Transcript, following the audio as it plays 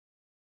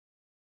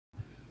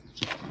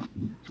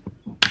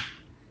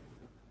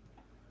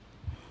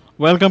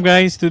Welcome,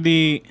 guys, to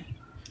the.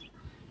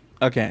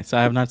 Okay, so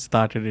I have not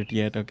started it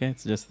yet. Okay,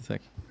 it's just a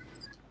sec.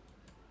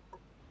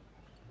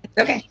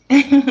 Okay.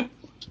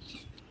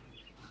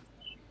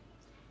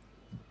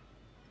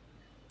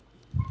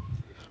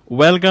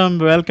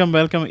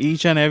 Welcome,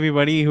 each and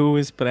everybody who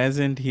is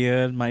present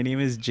here. My name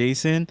is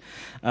Jason.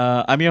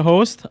 I'm your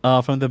host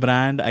from the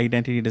Brand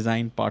Identity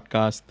Design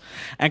podcast,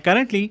 and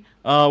currently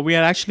we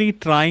are actually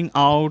trying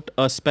out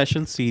a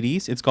special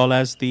series. It's called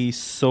as the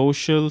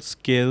Social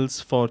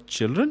Skills for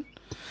Children,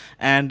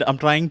 and I'm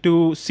trying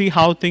to see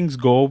how things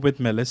go with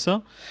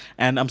Melissa.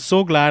 And I'm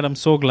so glad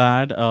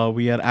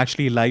we are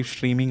actually live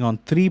streaming on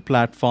three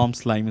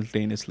platforms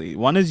simultaneously.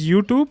 One is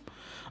YouTube,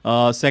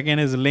 second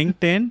is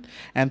LinkedIn,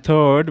 and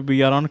third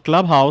we are on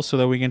Clubhouse so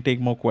that we can take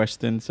more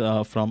questions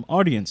from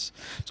audience.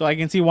 So I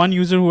can see one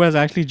user who has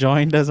actually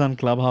joined us on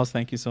Clubhouse.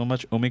 Thank you so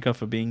much, Omika,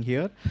 for being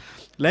here.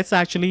 Let's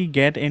actually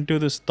get into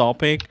this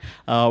topic,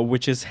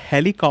 which is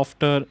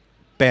helicopter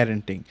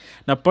parenting.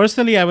 Now,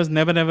 personally, I was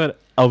never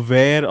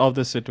aware of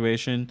the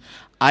situation.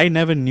 I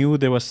never knew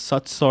there was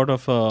such sort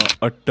of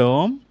a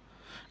term,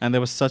 and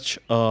there was such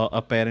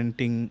a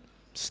parenting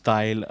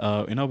style,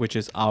 which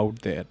is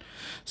out there.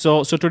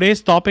 So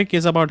today's topic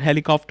is about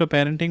helicopter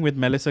parenting with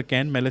Melissa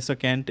Kent. Melissa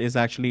Kent is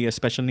actually a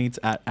special needs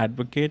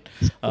advocate,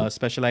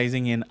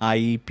 specializing in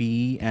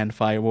IEP and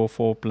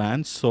 504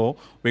 plans. So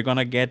we're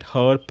gonna get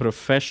her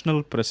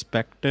professional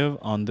perspective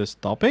on this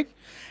topic.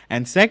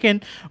 And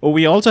second,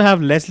 we also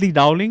have Leslie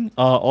Dowling,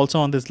 also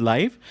on this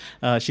live.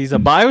 She's a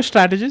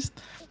biostrategist.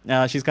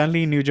 She's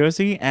currently in New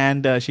Jersey,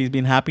 and she's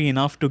been happy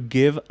enough to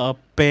give a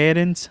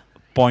parent's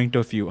point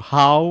of view,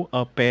 how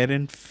a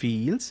parent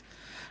feels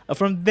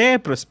from their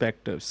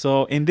perspective.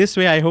 So in this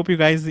way, I hope you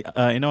guys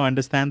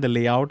understand the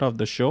layout of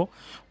the show.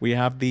 We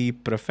have the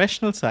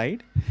professional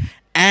side,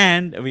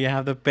 and we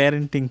have the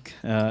parenting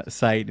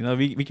side.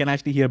 We can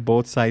actually hear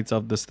both sides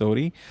of the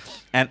story,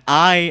 and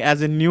I,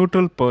 as a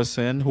neutral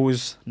person who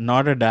is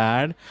not a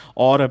dad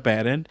or a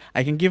parent,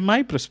 I can give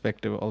my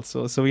perspective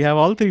also. So we have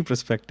all three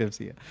perspectives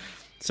here.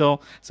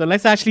 So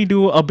let's actually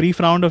do a brief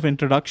round of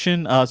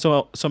introduction.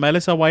 So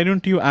Melissa, why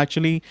don't you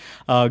actually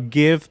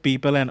give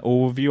people an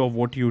overview of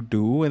what you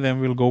do, and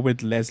then we'll go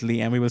with Leslie,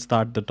 and we will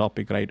start the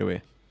topic right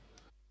away.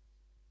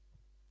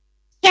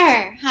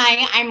 Sure.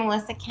 Hi, I'm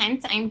Melissa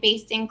Kent. I'm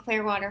based in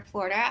Clearwater,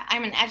 Florida.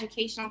 I'm an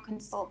educational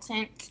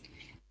consultant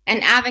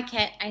and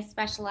advocate. I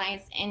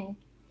specialize in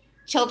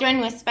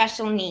children with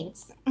special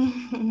needs.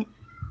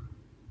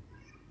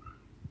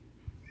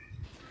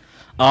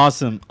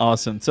 Awesome.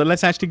 So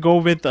let's actually go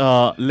with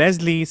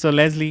Leslie. So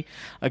Leslie,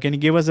 can you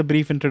give us a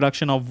brief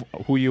introduction of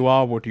who you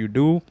are, what you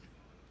do?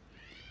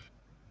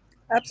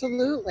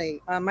 Absolutely.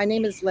 My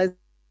name is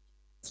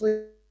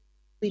Leslie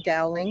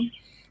Dowling,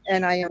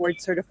 and I am a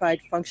board certified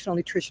functional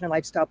nutrition and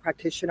lifestyle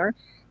practitioner.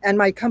 And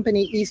my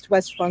company, East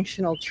West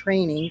Functional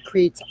Training,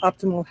 creates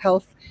optimal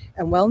health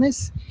and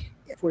wellness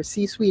for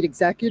C suite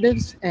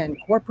executives and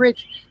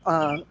corporate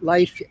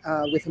life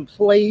with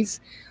employees.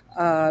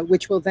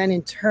 Which will then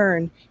in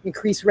turn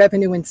increase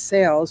revenue and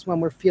sales when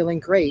we're feeling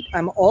great.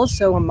 I'm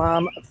also a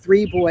mom of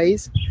three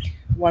boys.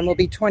 One will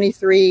be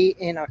 23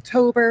 in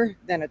October,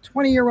 then a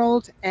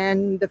 20-year-old,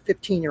 and a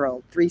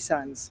 15-year-old, three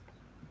sons.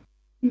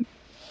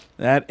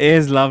 That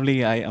is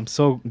lovely. I am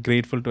so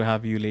grateful to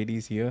have you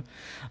ladies here,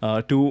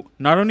 to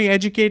not only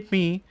educate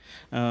me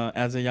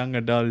as a young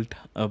adult,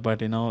 but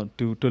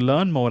to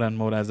learn more and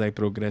more as I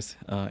progress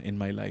in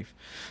my life.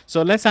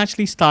 So let's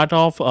actually start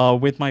off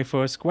with my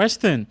first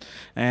question,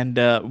 and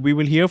we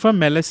will hear from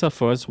Melissa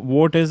first.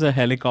 What is a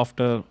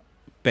helicopter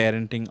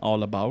parenting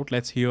all about?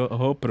 Let's hear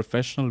her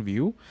professional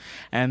view,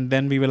 and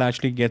then we will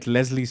actually get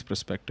Leslie's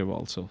perspective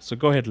also. So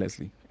go ahead,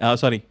 Leslie.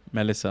 Sorry,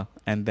 Melissa,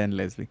 and then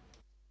Leslie.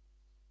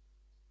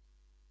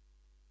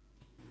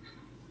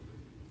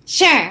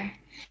 Sure.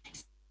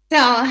 So,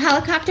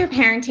 helicopter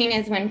parenting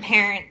is when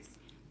parents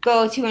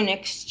go to an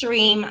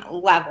extreme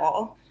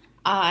level.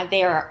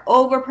 They are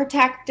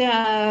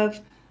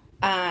overprotective,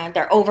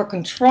 they're over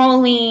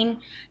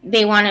controlling.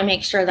 They want to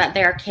make sure that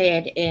their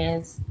kid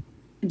is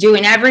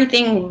doing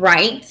everything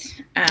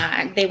right.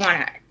 They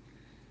want to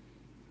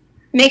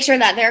make sure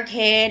that their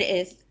kid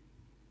is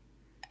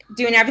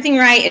doing everything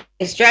right,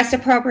 is dressed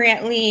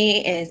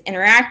appropriately, is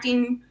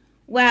interacting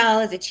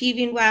well, is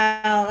achieving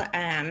well.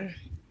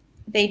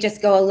 They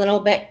just go a little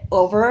bit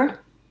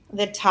over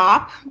the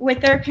top with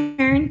their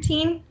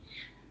parenting.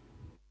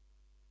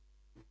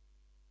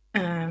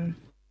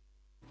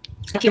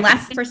 If you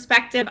last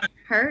perspective on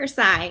her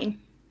side.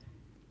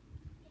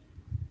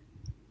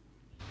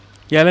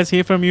 Yeah, let's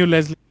hear from you,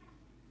 Leslie.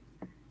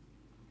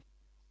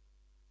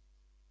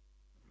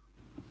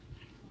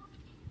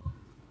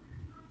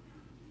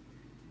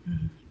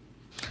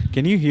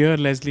 Can you hear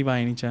Leslie by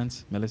any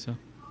chance, Melissa?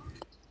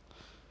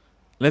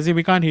 Leslie,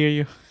 we can't hear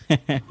you.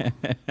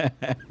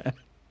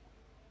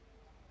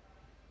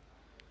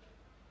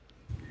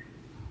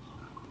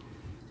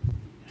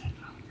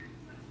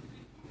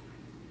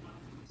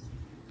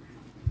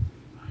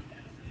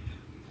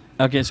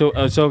 Okay, so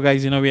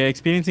guys, we are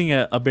experiencing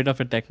a bit of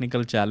a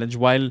technical challenge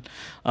while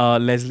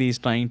Leslie is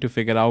trying to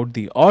figure out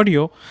the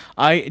audio.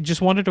 I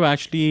just wanted to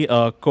actually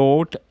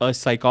quote a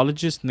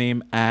psychologist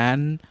named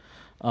Anne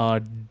uh,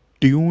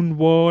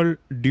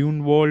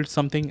 Dunewald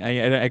something.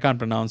 I can't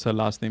pronounce her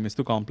last name; it's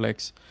too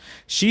complex.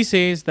 She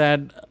says that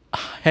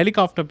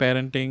helicopter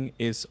parenting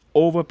is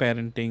over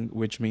parenting,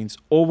 which means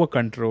over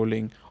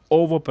controlling,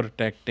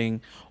 overprotecting,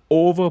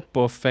 over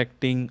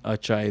perfecting a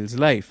child's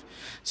life.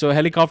 So,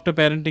 helicopter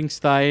parenting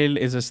style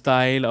is a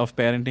style of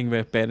parenting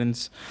where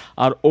parents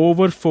are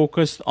over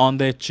focused on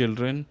their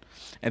children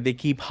and they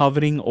keep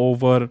hovering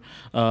over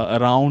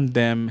around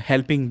them,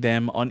 helping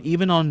them on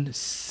even on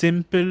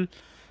simple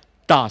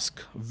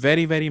task,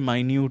 very very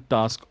minute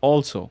task.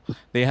 Also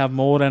they have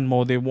more and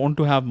more, they want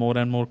to have more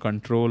and more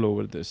control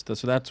over this.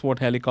 So that's what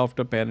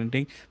helicopter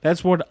parenting,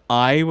 that's what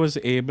I was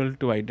able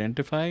to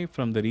identify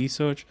from the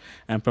research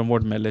and from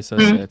what Melissa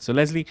said. So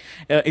Leslie,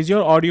 is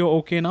your audio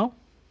okay now?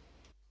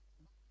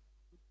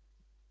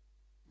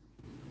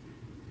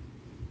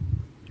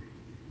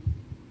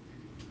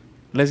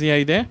 Leslie, are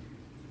you there?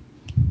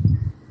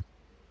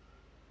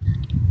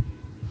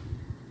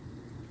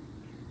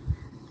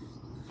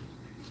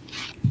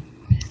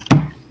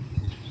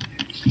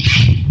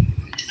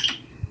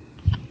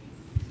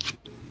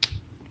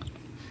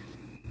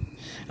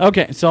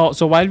 Okay, so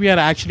while we are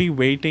actually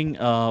waiting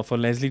for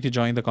Leslie to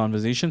join the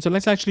conversation, so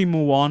let's actually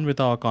move on with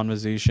our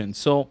conversation.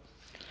 So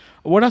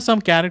what are some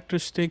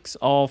characteristics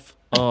of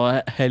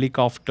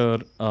helicopter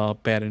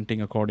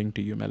parenting according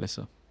to you,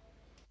 Melissa?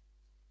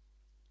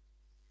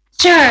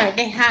 Sure,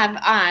 they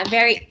have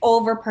very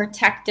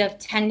overprotective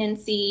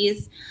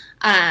tendencies,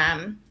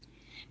 um,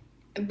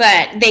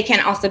 but they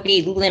can also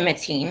be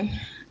limiting.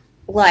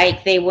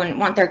 Like they wouldn't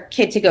want their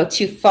kid to go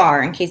too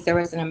far in case there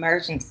was an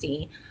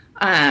emergency.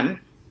 Um,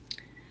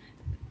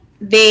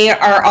 they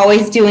are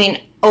always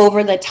doing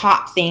over the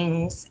top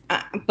things,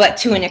 but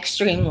to an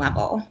extreme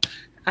level.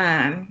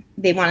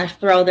 They want to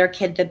throw their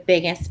kid the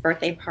biggest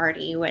birthday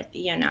party with,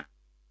 the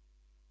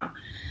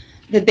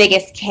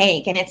biggest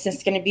cake, and it's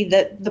just going to be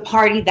the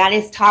party that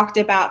is talked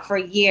about for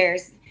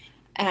years,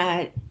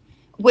 uh,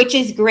 which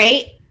is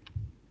great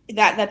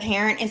that the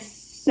parent is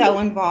so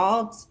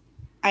involved.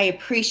 I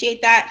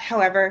appreciate that.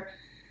 However,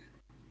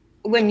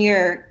 when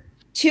you're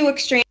too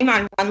extreme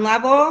on one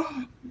level,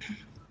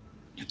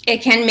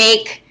 it can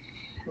make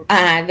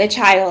the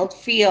child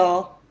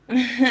feel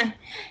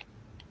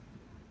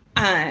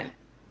uh,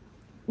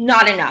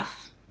 not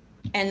enough,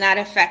 and that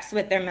affects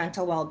with their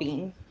mental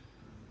well-being.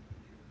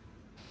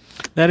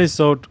 That is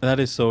so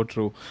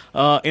true.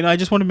 I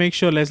just want to make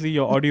sure, Leslie,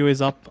 your audio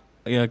is up.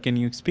 Can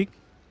you speak?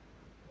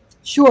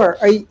 Sure.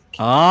 I think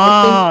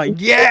Ah,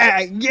 yeah,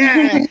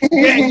 yeah,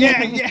 yeah,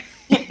 yeah, yeah.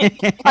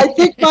 I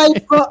think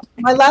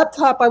my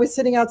laptop. I was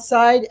sitting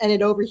outside and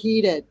it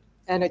overheated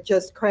and it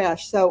just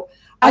crashed. So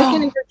I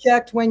can Oh,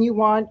 interject when you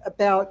want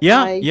about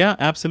Yeah, my. yeah,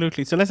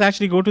 absolutely. So let's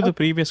actually go to the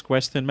previous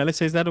question.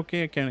 Melissa, is that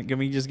okay? Can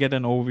we just get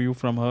an overview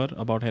from her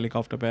about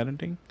helicopter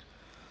parenting?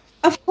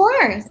 of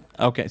course.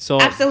 Okay,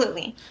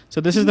 Absolutely. so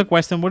this is the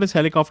question: what is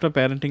helicopter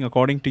parenting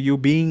according to you?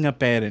 Being a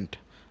parent,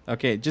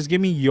 okay, just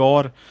give me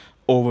your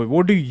over.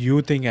 What do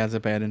you think as a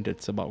parent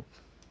it's about?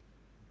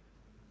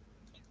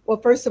 Well,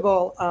 first of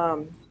all,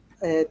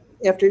 uh,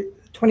 after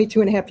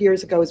 22 and a half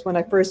years ago is when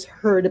I first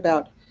heard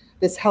about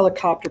this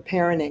helicopter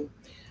parenting.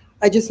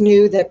 I just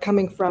knew that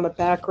coming from a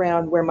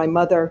background where my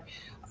mother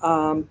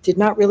did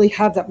not really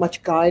have that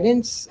much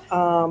guidance,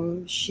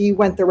 she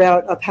went the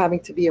route of having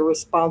to be a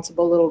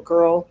responsible little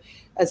girl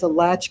as a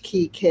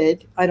latchkey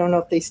kid. I don't know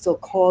if they still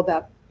call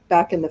that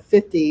back in the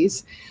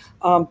 50s.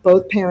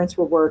 Both parents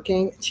were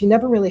working. She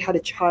never really had a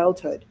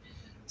childhood.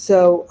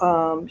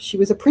 So she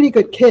was a pretty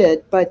good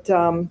kid, but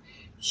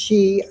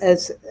she,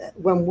 as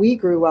when we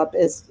grew up,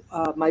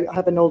 I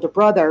have an older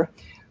brother.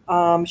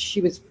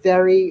 She was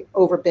very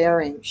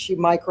overbearing. She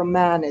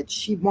micromanaged.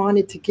 She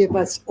wanted to give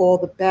us all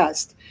the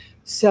best.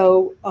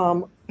 So,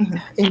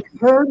 in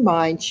her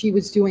mind, she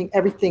was doing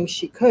everything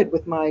she could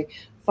with my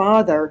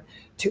father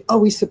to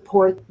always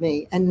support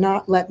me and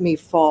not let me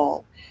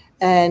fall.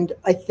 And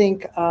I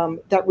think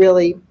that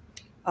really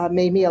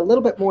made me a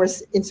little bit more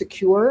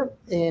insecure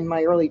in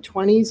my early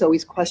 20s,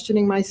 always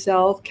questioning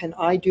myself. Can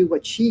I do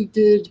what she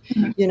did?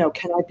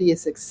 Can I be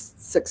as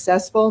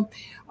successful?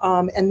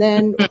 And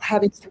then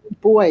having three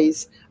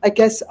boys, I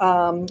guess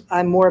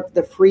I'm more of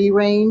the free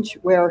range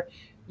where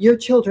your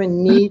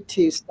children need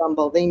to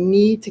stumble. They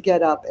need to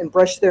get up and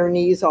brush their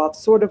knees off,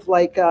 sort of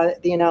like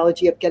the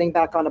analogy of getting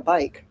back on a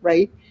bike,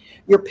 right?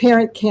 Your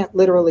parent can't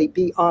literally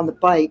be on the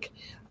bike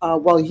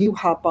while you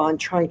hop on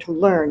trying to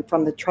learn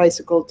from the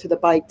tricycle to the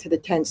bike to the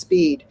 10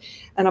 speed.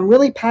 And I'm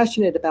really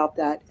passionate about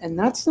that. And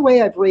that's the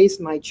way I've raised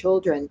my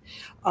children.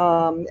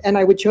 And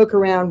I would joke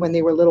around when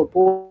they were little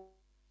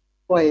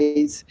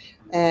boys.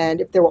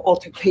 And if there were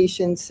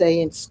altercations,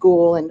 say in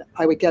school, and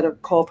I would get a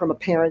call from a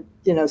parent,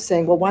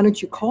 saying, well, why don't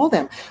you call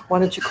them? Why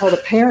don't you call the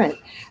parent?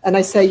 And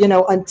I say,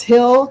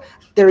 until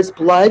there's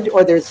blood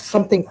or there's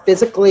something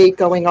physically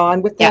going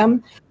on with Yeah.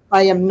 them,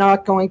 I am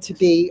not going to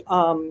be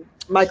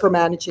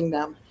micromanaging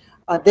them.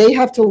 They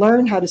have to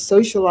learn how to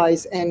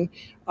socialize and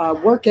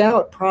work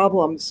out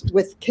problems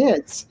with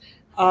kids.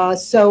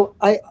 So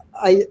I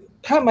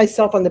pat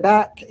myself on the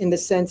back in the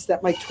sense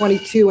that my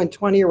 22 and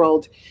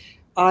 20-year-old,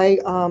 I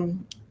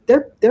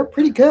they're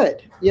pretty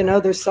good. You know,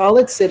 they're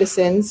solid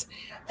citizens,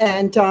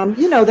 and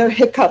you know, there are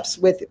hiccups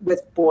with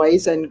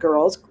boys and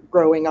girls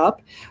growing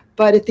up,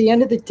 but at the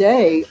end of the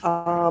day,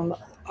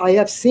 I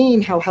have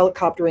seen how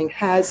helicoptering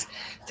has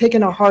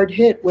taken a hard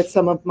hit with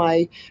some of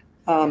my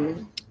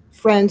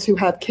friends who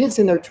have kids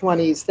in their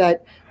 20s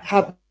that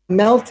have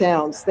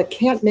meltdowns, that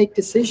can't make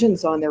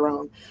decisions on their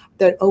own,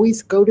 that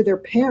always go to their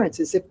parents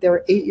as if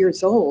they're 8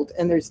 years old.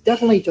 And there's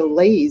definitely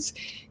delays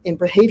in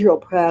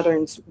behavioral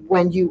patterns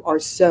when you are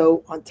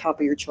so on top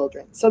of your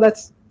children. So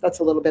that's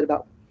a little bit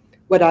about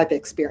what I've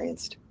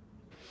experienced.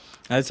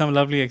 That's some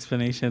lovely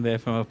explanation there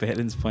from a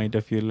parent's point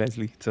of view,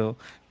 Leslie. So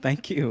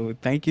thank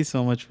you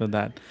so much for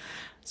that.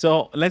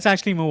 So let's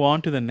actually move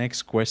on to the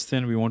next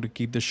question. We want to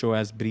keep the show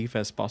as brief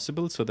as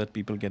possible so that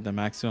people get the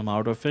maximum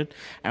out of it.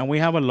 And we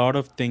have a lot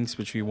of things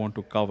which we want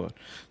to cover.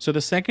 So the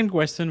second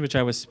question, which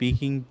I was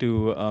speaking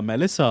to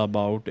Melissa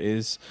about,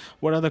 is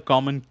what are the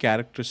common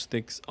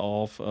characteristics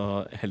of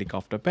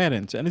helicopter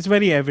parents? And it's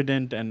very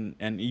evident,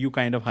 and you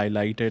kind of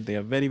highlighted they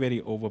are very,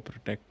 very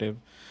overprotective,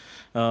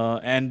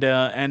 and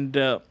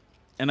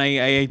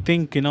I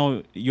think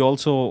you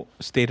also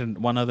stated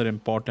one other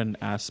important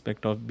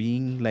aspect of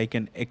being like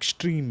an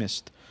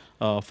extremist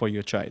for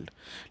your child.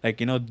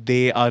 Like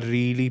they are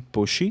really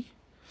pushy,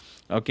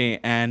 okay,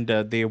 and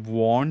they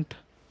want.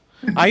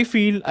 I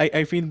feel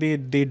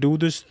they do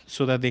this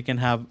so that they can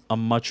have a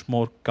much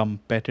more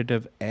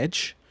competitive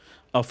edge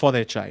for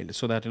their child,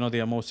 so that they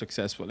are more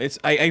successful.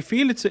 I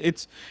feel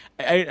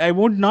I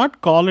would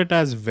not call it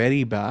as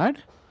very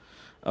bad.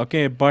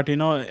 Okay, but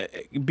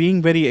being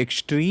very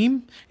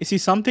extreme, you see,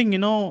 something,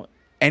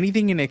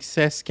 anything in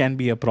excess can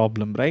be a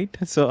problem, right?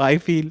 So I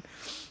feel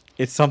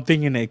it's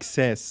something in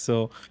excess.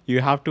 So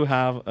you have to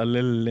have a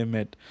little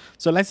limit.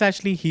 So let's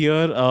actually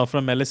hear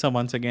from Melissa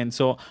once again.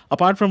 So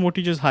apart from what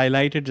you just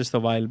highlighted just a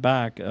while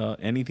back,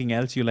 anything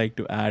else you like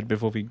to add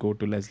before we go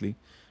to Leslie,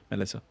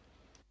 Melissa?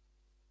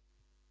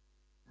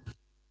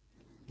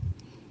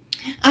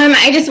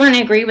 I just want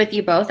to agree with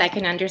you both. I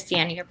can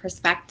understand your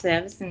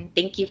perspectives, and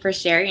thank you for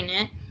sharing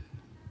it.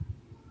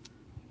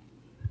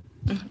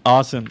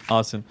 Awesome,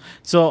 awesome.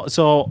 So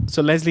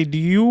Leslie, do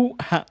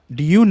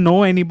you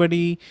know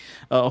anybody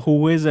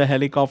who is a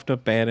helicopter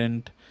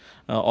parent,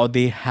 or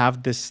they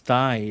have this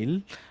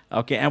style?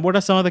 Okay, and what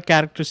are some of the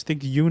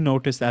characteristics you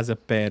noticed as a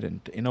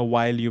parent?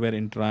 While you were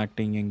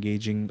interacting,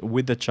 engaging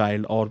with the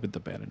child or with the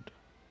parent.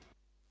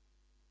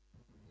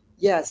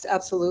 Yes,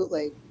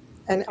 absolutely.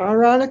 And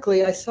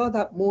ironically, I saw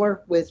that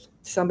more with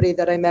somebody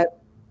that I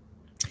met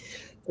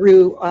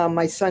through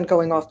my son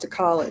going off to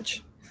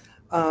college.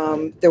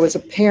 There was a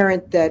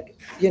parent that,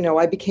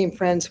 I became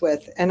friends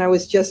with, and I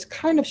was just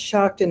kind of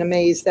shocked and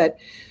amazed that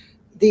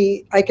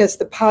I guess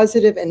the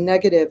positive and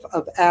negative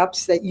of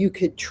apps that you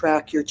could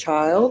track your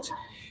child,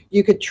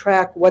 you could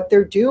track what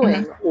they're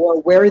doing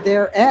or where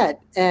they're at.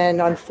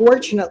 And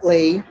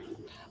unfortunately,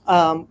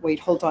 wait,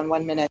 hold on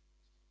 1 minute.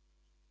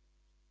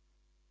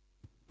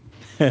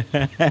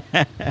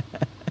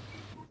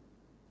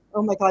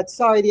 Oh my God,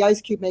 sorry, the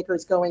ice cube maker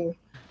is going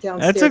That's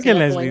downstairs okay, and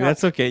Leslie. echoing up.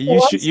 That's okay. Oh,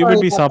 I'm You would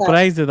sorry be about that.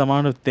 surprised at the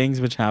amount of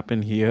things which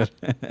happen here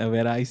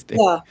where I stay.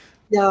 Yeah,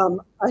 yeah,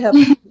 I have,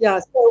 yeah.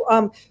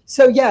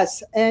 So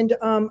yes, and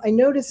I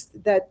noticed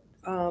that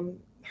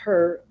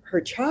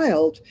her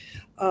child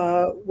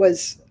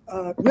was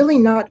really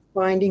not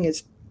finding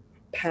his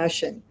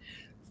passion,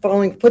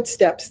 following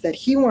footsteps that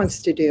he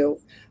wants to do,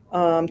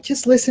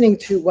 just listening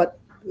to what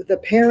the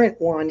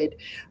parent wanted,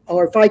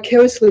 or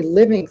vicariously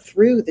living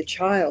through the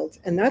child.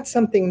 And that's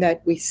something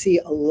that we see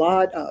a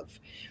lot of.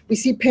 We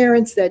see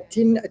parents that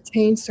didn't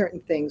attain certain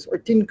things or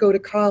didn't go to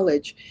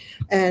college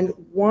and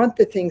want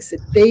the things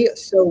that they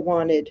so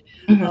wanted,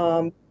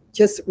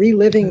 just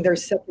reliving their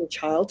separate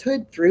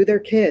childhood through their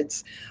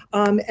kids.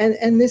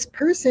 And this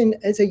person,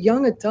 as a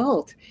young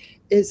adult,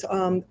 is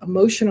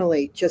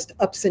emotionally just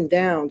ups and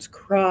downs,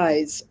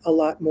 cries a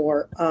lot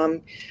more,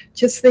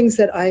 just things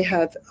that I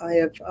have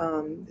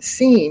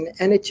seen,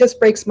 and it just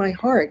breaks my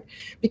heart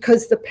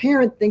because the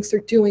parent thinks they're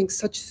doing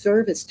such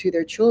service to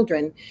their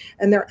children,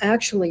 and they're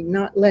actually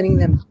not letting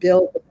them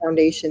build the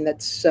foundation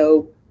that's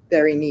so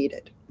very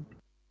needed.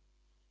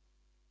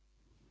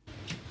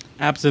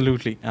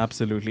 Absolutely,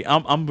 absolutely.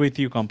 I'm with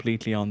you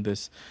completely on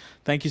this.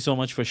 Thank you so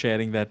much for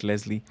sharing that,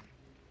 Leslie.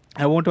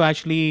 I want to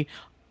actually,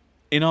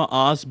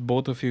 ask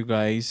both of you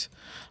guys,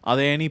 are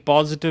there any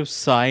positive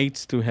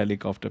sides to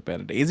helicopter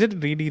parenting? Is it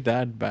really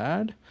that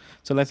bad?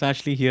 So let's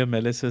actually hear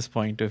Melissa's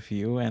point of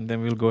view, and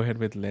then we'll go ahead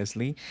with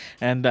Leslie.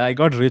 And I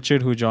got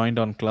Richard who joined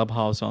on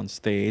Clubhouse on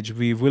stage.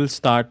 We will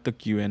start the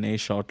Q&A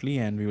shortly,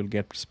 and we will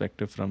get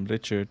perspective from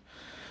Richard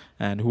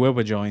and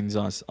whoever joins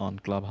us on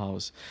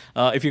Clubhouse.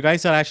 If you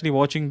guys are actually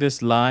watching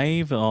this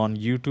live on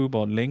YouTube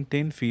or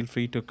LinkedIn, feel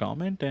free to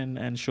comment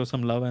and show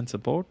some love and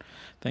support.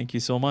 Thank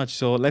you so much.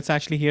 So let's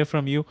actually hear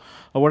from you.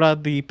 What are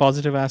the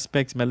positive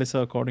aspects, Melissa,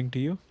 according to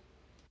you?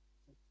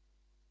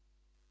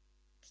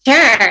 Sure,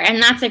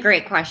 and that's a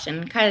great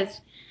question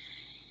because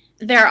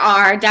there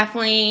are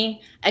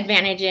definitely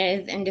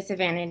advantages and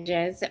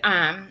disadvantages.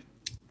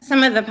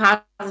 Some of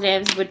the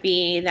positives would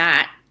be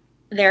that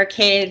their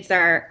kids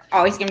are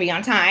always going to be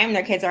on time.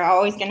 Their kids are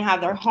always going to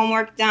have their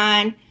homework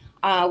done.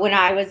 When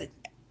I was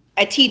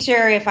a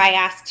teacher, if I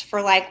asked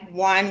for like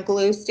one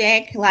glue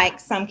stick,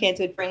 like some kids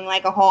would bring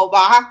like a whole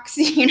box,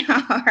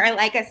 or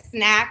like a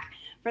snack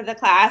for the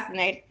class, and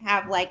they'd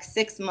have like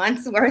 6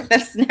 months worth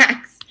of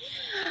snacks.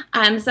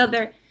 So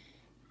they're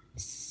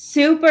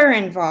super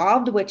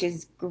involved, which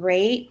is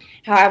great.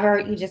 However,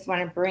 you just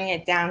want to bring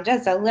it down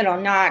just a little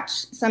notch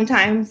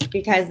sometimes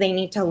because they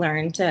need to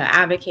learn to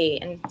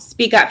advocate and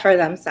speak up for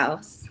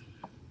themselves.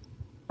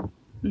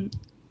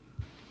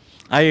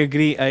 I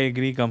agree. I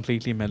agree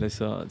completely,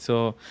 Melissa.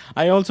 So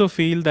I also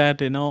feel that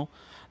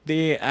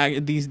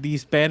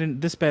these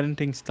parent this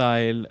parenting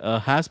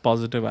style has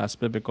positive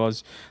aspect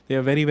because they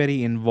are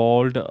very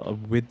involved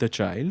with the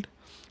child.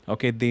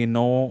 Okay, they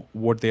know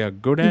what they are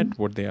good at,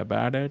 what they are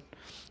bad at.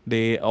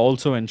 They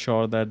also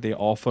ensure that they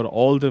offer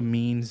all the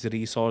means,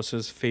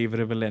 resources,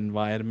 favorable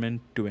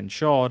environment to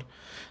ensure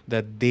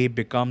that they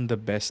become the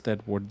best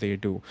at what they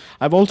do.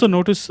 I've also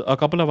noticed a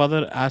couple of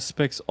other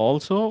aspects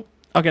also.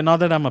 Okay,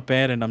 not that I'm a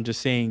parent, I'm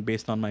just saying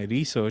based on my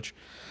research,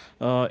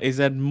 is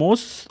that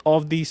most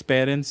of these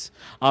parents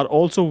are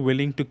also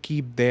willing to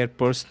keep their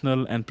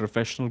personal and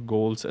professional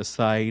goals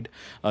aside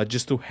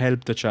just to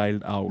help the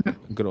child out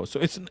grow. So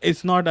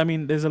it's not. I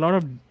mean, there's a lot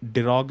of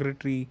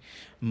derogatory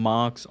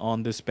marks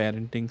on this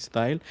parenting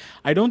style.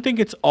 I don't think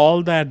it's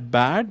all that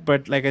bad,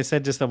 but like I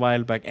said just a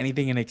while back,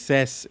 anything in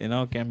excess,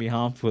 can be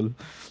harmful.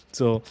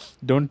 So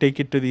don't take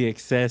it to the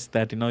excess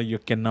that you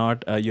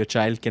cannot, your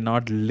child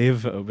cannot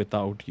live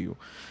without you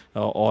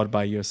or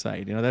by your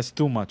side. That's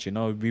too much.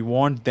 We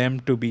want them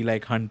to be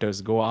like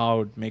hunters, go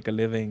out, make a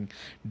living,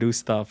 do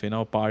stuff,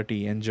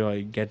 party,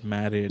 enjoy, get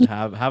married,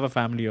 have a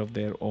family of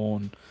their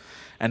own,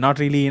 and not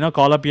really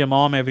call up your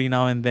mom every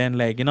now and then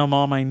like,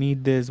 mom, I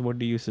need this, what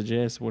do you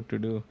suggest, what to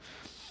do.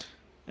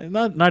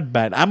 Not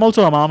bad. I'm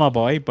also a mama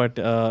boy, but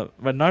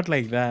not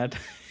like that.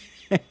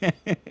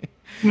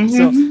 So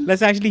Mm-hmm.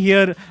 let's actually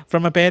hear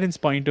from a parent's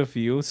point of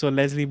view. So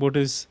Leslie, what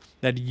is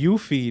that you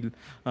feel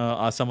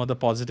are some of the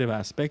positive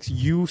aspects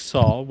you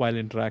saw while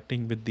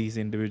interacting with these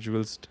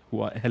individuals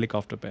who are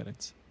helicopter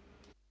parents?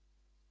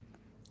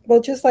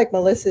 Well, just like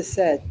Melissa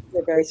said,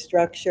 they're very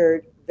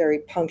structured, very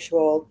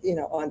punctual,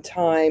 on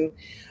time,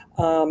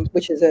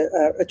 which is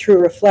a true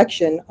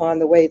reflection on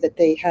the way that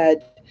they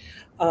had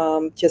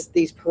just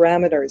these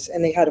parameters,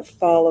 and they had to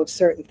follow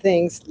certain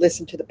things,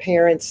 listen to the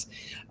parents,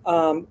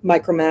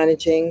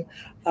 micromanaging.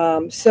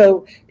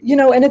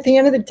 And at the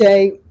end of the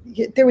day,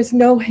 there was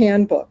no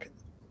handbook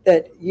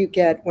that you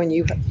get when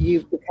you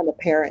become a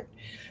parent.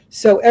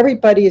 So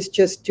everybody is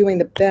just doing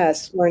the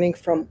best, learning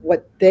from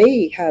what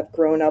they have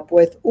grown up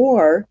with,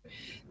 or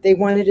they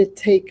wanted to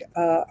take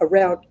a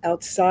route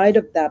outside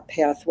of that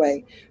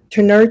pathway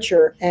to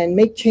nurture and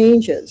make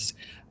changes.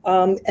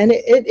 And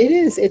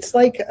it's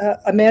like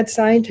a mad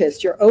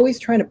scientist. You're always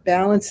trying to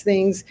balance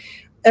things.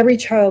 Every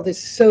child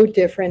is so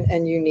different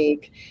and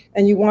unique,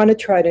 and you want to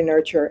try to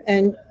nurture.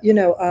 And,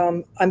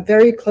 I'm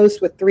very close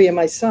with three of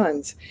my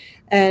sons.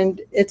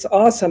 And it's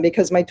awesome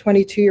because my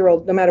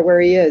 22-year-old, no matter where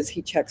he is,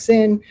 he checks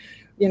in,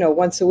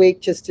 once a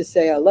week just to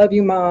say, I love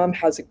you, Mom.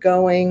 How's it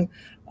going?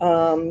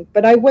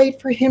 But I wait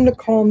for him to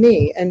call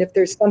me. And if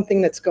there's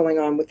something that's going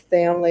on with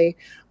family,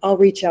 I'll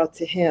reach out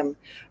to him.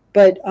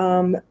 But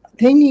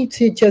they need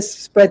to just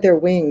spread their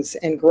wings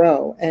and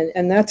grow.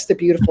 And that's the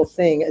beautiful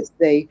thing as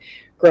they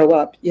grow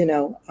up.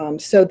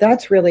 So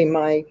that's really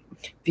my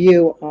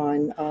view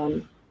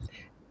on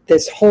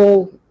this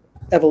whole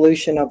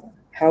evolution of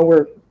how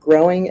we're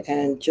growing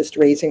and just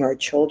raising our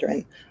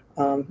children.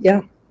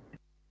 Yeah.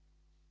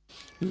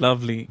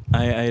 Lovely.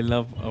 I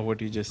love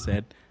what you just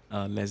said,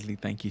 Leslie.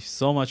 Thank you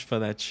so much for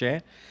that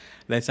share.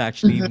 Let's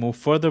actually move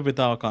further with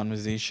our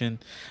conversation.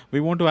 We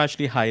want to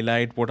actually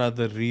highlight what are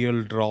the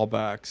real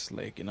drawbacks,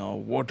 like,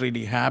 what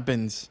really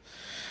happens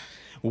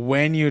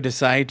when you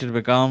decide to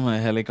become a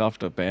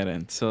helicopter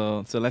parent.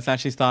 So let's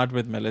actually start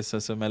with Melissa.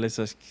 So,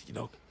 Melissa,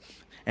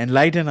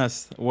 enlighten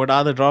us. What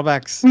are the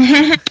drawbacks?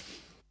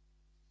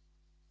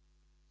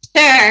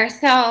 Sure.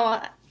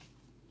 So,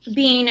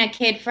 being a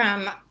kid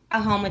from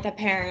a home with a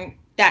parent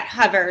that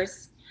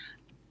hovers,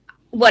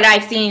 what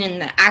I've seen in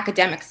the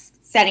academic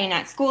setting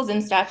at schools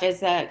and stuff is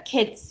that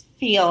kids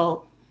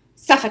feel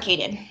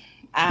suffocated.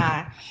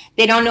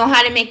 They don't know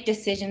how to make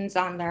decisions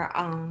on their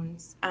own.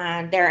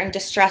 They're in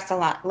distress a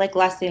lot, like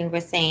Leslie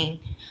was saying.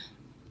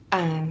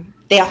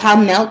 They'll have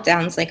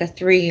meltdowns like a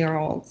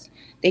 3-year-old.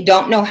 They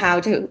don't know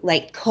how to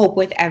like cope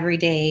with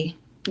everyday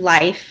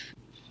life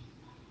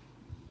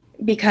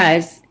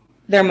because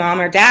their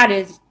mom or dad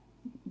is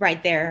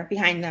right there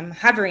behind them,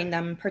 hovering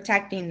them,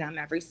 protecting them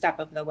every step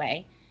of the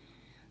way.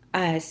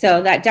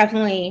 So that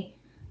definitely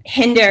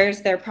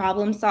hinders their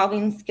problem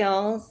solving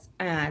skills.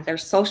 Their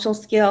social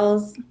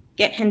skills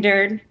get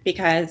hindered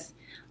because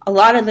a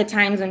lot of the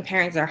times when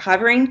parents are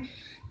hovering,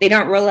 they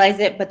don't realize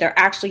it, but they're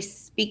actually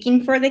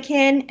speaking for the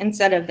kid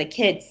instead of the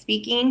kid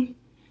speaking,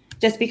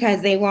 just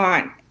because they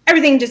want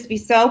everything just to be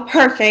so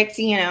perfect,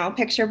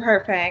 picture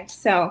perfect.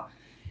 So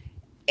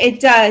it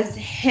does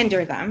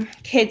hinder them.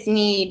 Kids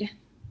need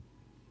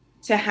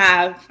to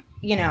have,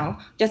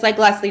 just like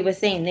Leslie was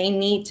saying, they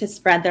need to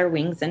spread their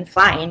wings and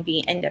fly and be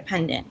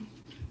independent.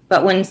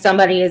 But when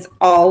somebody is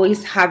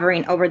always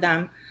hovering over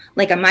them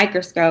like a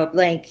microscope,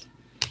 like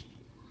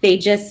they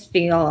just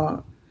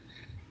feel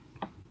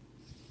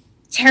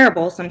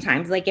terrible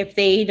sometimes. Like if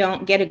they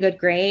don't get a good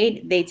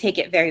grade, they take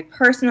it very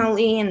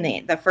personally, and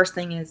the first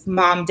thing is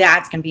mom,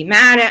 dad's gonna be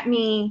mad at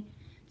me.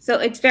 So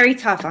it's very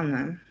tough on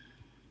them.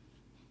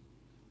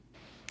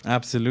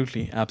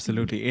 Absolutely,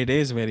 absolutely. It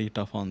is very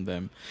tough on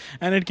them.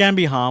 And it can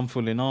be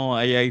harmful,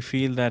 I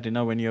feel that,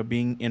 when you're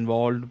being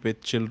involved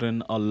with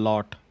children a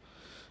lot,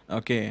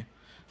 okay,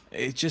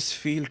 it just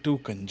feel too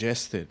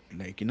congested.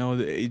 Like,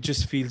 it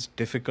just feels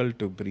difficult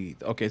to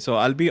breathe. Okay, so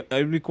I'll be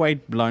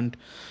quite blunt.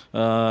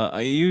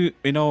 I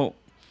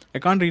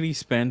can't really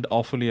spend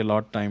awfully a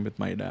lot time with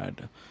my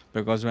dad,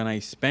 because when I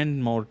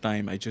spend more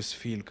time, I just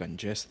feel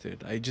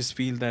congested. I just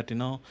feel that,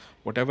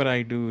 whatever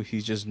I do,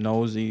 he's just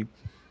nosy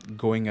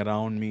going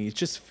around me. It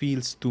just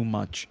feels too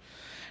much.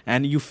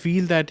 And you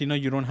feel that,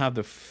 you don't have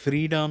the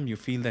freedom. You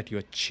feel that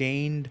you're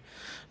chained.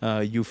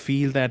 You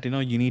feel that,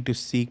 you need to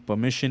seek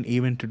permission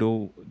even to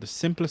do the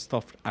simplest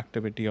of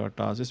activity or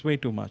task. It's way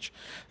too much.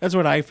 That's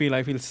what I feel.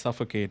 I feel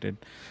suffocated.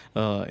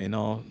 uh, you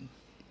know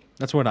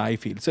that's what I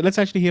feel. So let's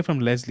actually hear from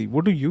Leslie.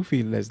 What do you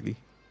feel, Leslie?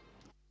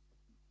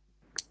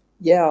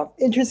 Yeah,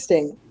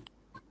 interesting.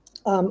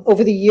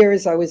 Over the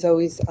years, I was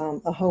always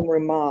a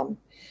homeroom mom,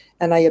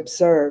 and I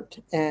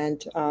observed,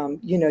 and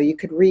you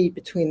could read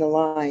between the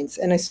lines.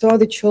 And I saw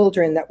the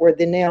children that were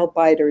the nail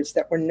biters,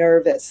 that were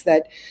nervous,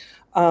 that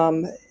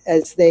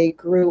as they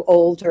grew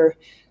older,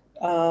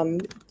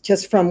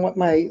 just from what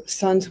my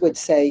sons would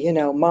say,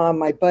 Mom,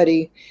 my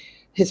buddy,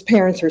 his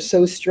parents are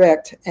so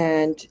strict,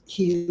 and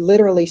he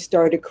literally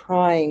started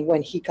crying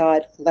when he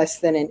got less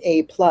than an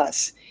A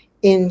plus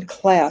in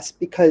class,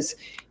 because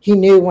he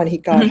knew when he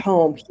got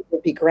home he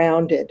would be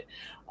grounded.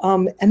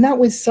 And that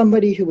was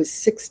somebody who was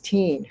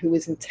 16, who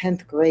was in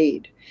 10th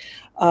grade.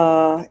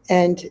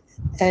 And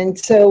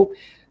so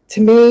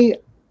to me,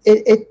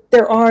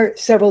 there are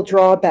several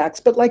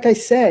drawbacks, but like I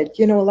said,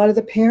 a lot of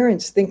the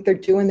parents think they're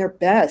doing their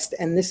best,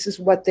 and this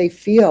is what they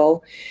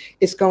feel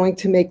is going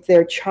to make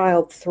their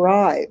child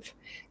thrive.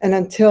 And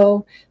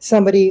until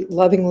somebody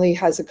lovingly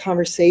has a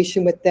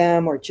conversation with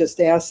them, or just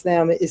ask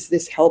them, is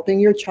this helping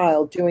your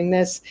child doing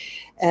this?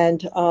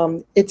 And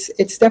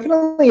it's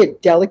definitely a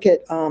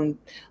delicate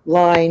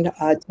line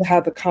to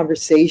have a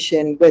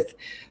conversation with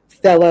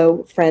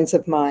fellow friends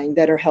of mine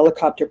that are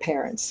helicopter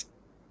parents.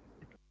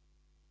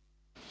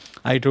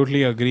 I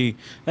totally agree.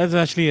 That's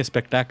actually a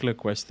spectacular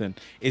question.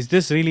 Is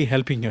this really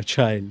helping your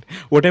child?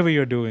 Whatever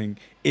you're doing,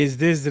 is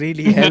this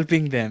really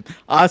helping them?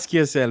 Ask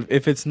yourself.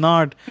 If it's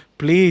not,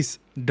 please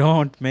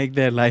don't make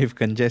their life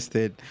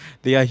congested.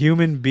 They are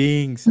human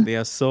beings. They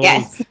are souls,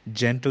 Yes.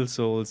 gentle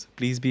souls.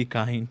 Please be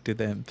kind to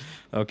them.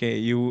 Okay,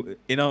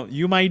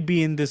 you might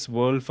be in this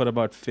world for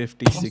about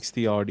 50,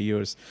 60 odd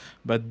years,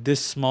 but this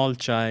small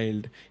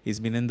child has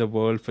been in the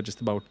world for just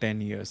about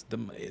 10 years.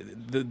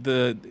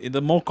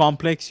 The more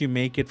complex you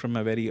make it from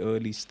a very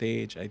early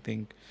stage, I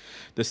think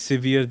the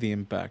severe the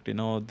impact.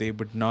 They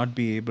would not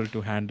be able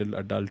to handle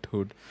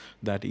adulthood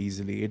that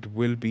easily. It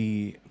will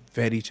be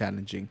very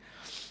challenging.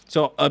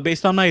 So,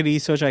 based on my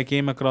research, I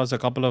came across a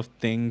couple of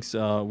things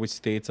which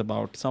states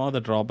about some of the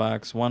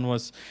drawbacks. One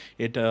was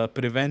it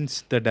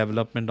prevents the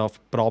development of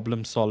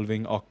problem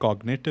solving or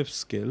cognitive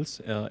skills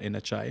in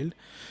a child.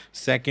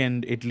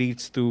 Second, it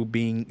leads to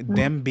being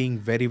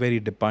very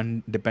very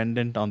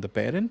dependent on the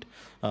parent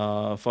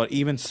for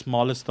even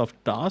smallest of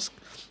tasks,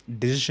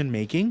 decision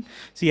making.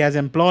 See, as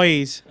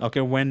employees,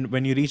 okay,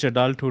 when you reach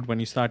adulthood, when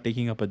you start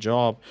taking up a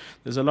job,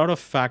 there's a lot of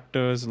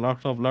factors,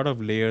 lot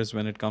of layers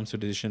when it comes to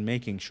decision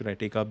making. Should I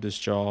take up this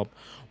job?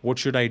 What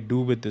should I do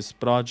with this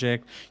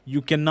project?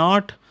 You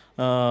cannot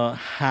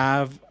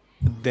have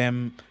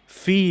them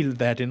feel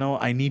that,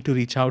 I need to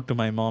reach out to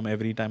my mom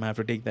every time I have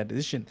to take that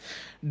decision.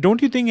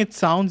 Don't you think it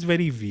sounds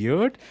very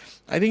weird?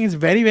 I think it's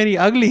very very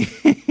ugly.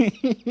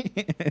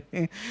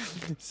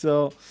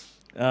 so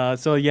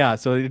so yeah,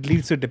 so it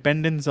leads to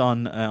dependence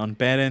on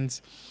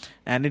parents,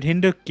 and it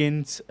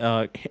hinders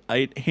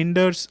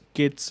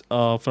kids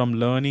from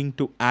learning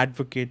to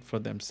advocate for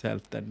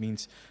themselves. That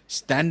means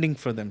standing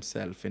for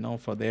themselves,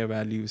 for their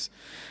values,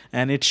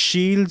 and it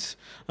shields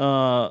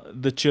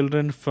the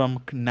children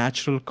from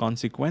natural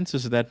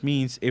consequences. That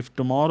means if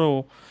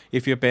tomorrow,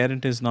 if your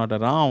parent is not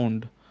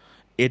around,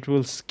 it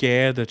will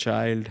scare the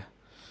child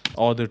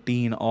or the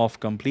teen off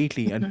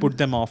completely and put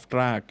them off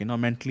track,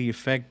 mentally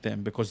affect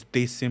them, because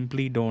they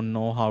simply don't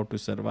know how to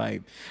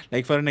survive.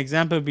 Like, for an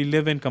example, we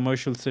live in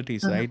commercial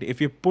cities, right?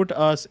 If you put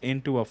us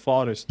into a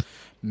forest,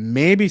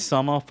 maybe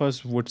some of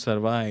us would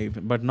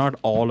survive, but not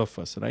all of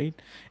us, right?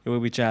 It will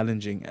be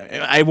challenging.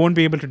 I won't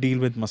be able to deal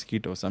with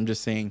mosquitoes, I'm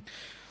just saying.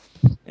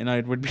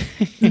 It would be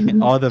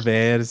Mhm. all the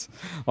bears,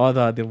 all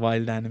the other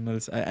wild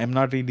animals. I'm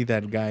not really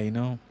that guy,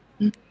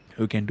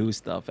 who can do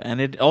stuff,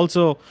 and it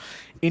also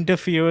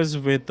interferes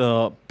with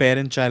the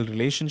parent-child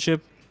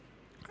relationship.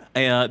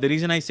 The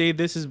reason I say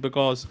this is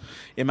because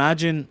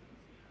imagine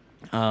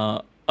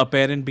a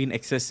parent being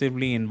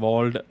excessively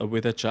involved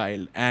with a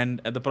child,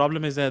 and the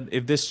problem is that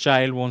if this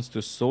child wants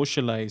to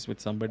socialize with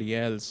somebody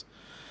else,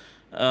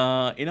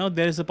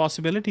 there is a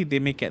possibility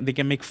they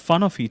can make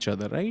fun of each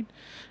other, right?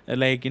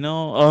 Like,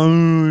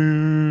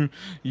 oh,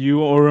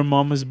 you or a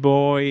mama's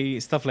boy,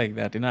 stuff like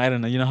that. I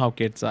don't know. You know how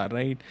kids are,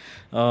 right?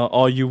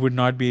 Or you would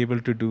not be able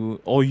to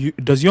do. Or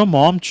does your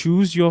mom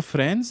choose your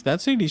friends?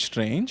 That's really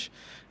strange.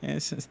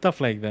 Yes,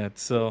 stuff like that.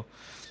 So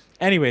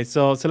anyway,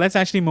 so let's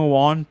actually move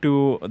on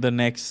to the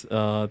next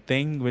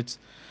thing, which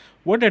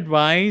what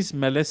advice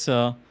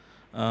Melissa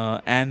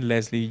and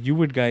Leslie you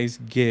would guys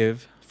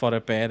give for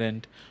a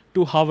parent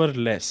to hover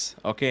less,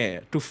 okay,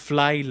 to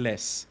fly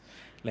less,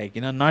 like,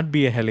 not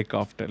be a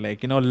helicopter,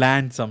 like,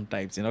 land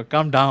sometimes,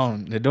 come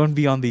down, don't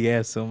be on the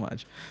air so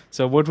much.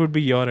 So what would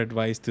be your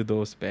advice to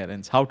those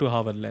parents, how to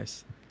hover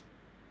less?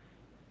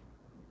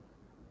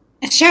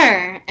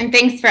 Sure, and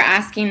thanks for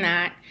asking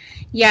that.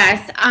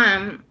 Yes,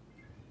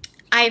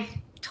 I've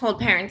told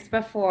parents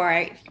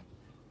before,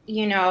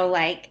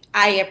 like,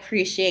 I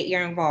appreciate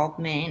your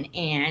involvement,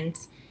 and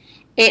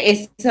it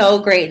is so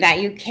great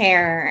that you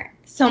care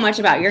so much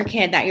about your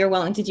kid that you're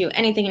willing to do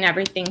anything and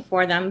everything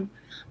for them.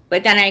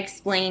 But then I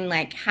explain,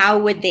 like, how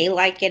would they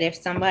like it if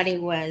somebody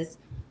was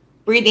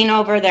breathing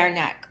over their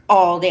neck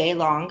all day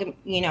long,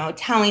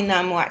 telling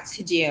them what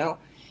to do,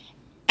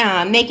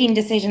 making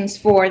decisions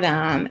for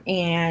them,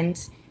 and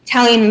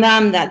telling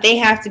them that they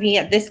have to be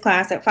at this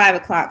class at 5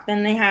 o'clock,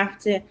 then they have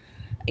to,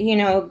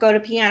 go to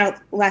piano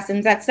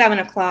lessons at 7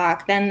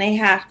 o'clock, then they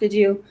have to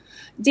do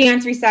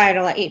dance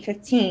recital at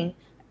 8:15.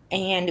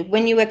 And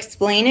when you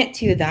explain it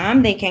to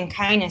them, they can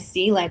kind of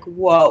see, like,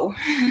 whoa,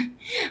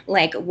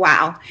 like,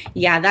 wow,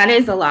 yeah, that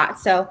is a lot.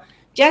 So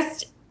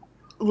just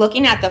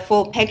looking at the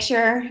full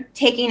picture,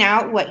 taking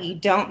out what you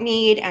don't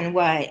need and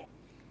what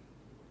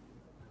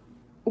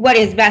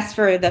is best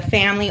for the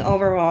family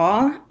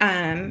overall,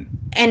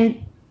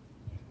 and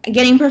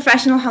getting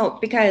professional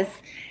help, because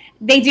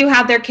they do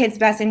have their kids'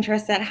 best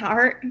interests at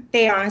heart.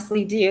 They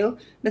honestly do.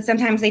 But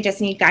sometimes they just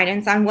need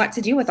guidance on what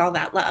to do with all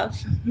that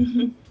love.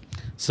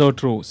 So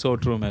true,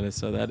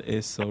 Melissa, that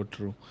is so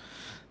true.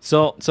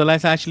 So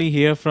let's actually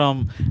hear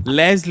from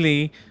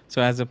Leslie.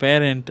 So as a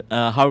parent,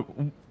 how?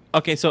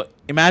 Okay, so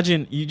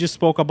imagine you just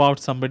spoke about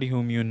somebody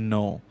whom you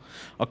know.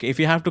 Okay, if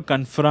you have to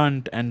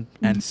confront and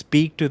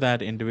speak to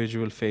that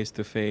individual face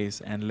to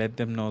face and let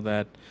them know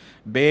that,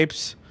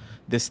 babes,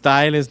 the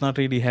style is not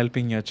really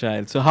helping your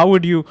child. So how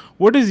would you?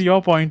 What is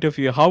your point of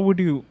view? How would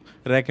you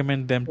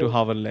recommend them to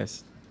hover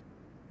less?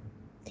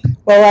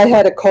 Well, I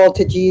had a call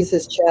to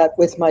Jesus chat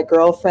with my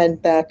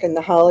girlfriend back in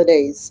the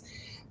holidays.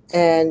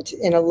 And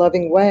in a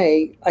loving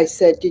way, I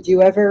said, did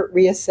you ever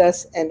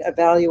reassess and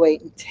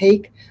evaluate and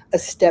take a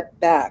step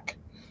back?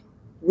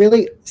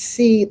 Really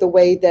see the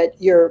way that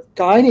you're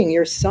guiding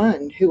your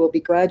son who will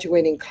be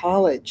graduating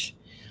college.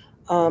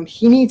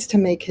 He needs to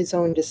make his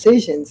own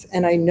decisions.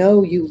 And I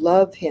know you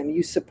love him,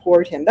 you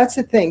support him. That's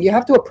the thing. You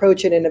have to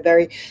approach it in a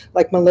very,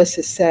 like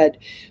Melissa said,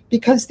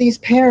 because these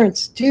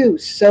parents do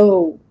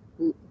so,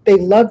 they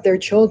love their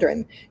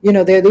children.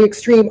 They're the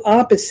extreme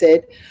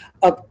opposite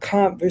of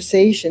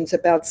conversations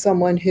about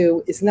someone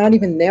who is not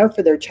even there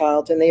for their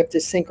child and they have to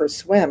sink or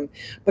swim.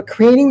 But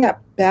creating that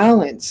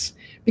balance,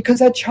 because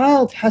that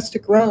child has to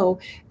grow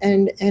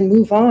and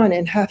move on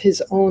and have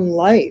his own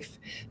life,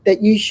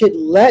 that you should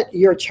let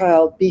your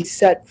child be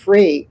set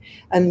free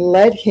and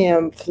let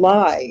him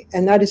fly.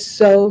 And that is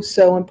so,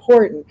 so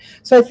important.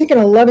 So I think in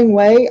a loving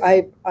way,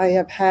 I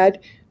have had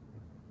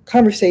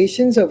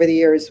conversations over the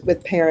years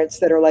with parents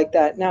that are like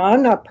that. Now,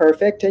 I'm not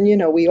perfect, and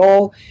we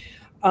all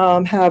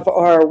have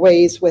our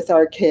ways with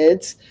our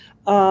kids,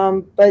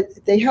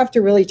 but they have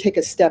to really take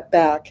a step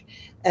back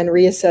and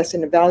reassess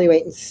and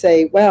evaluate and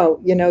say, wow,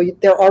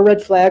 there are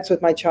red flags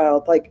with my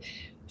child. Like,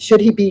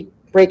 should he be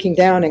breaking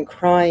down and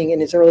crying in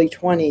his early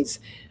 20s?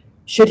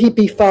 Should he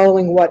be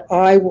following what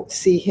I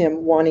see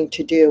him wanting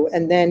to do?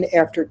 And then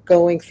after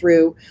going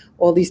through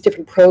all these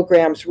different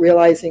programs,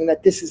 realizing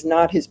that this is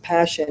not his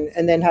passion,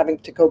 and then having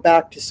to go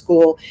back to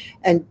school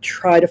and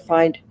try to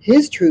find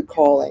his true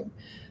calling.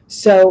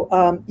 So,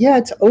 yeah,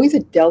 it's always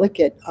a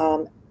delicate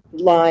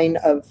line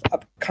of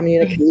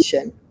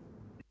communication.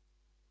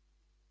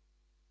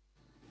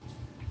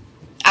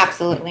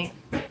 Absolutely.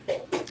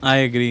 I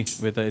agree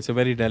with that. It's a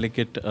very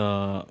delicate,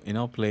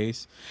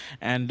 place,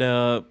 and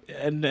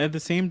at the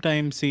same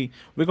time, see,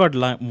 we got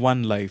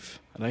one life,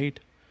 right?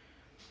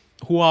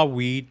 Who are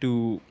we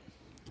to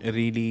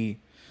really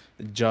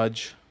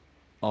judge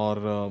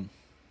or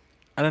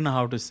I don't know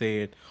how to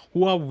say it.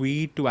 Who are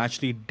we to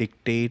actually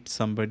dictate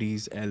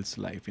somebody's else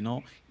life,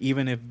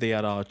 even if they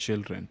are our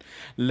children?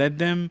 Let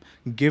them,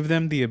 give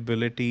them the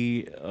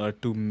ability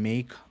to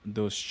make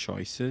those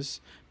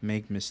choices,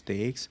 make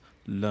mistakes,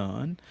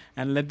 learn,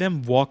 and let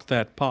them walk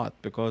that path,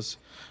 because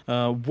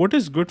what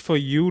is good for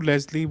you,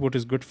 Leslie, what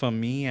is good for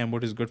me, and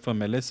what is good for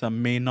Melissa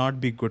may not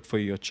be good for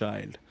your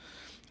child,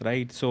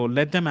 right? So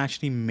let them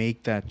actually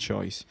make that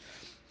choice.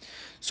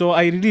 So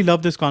I really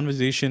love this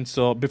conversation.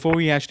 So before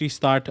we actually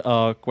start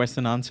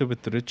question answer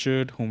with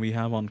Richard, whom we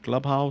have on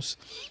Clubhouse,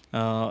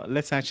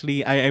 let's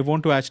actually I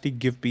want to actually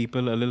give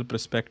people a little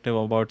perspective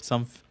about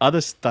some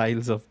other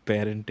styles of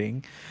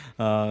parenting.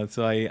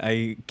 So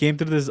I came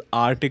through this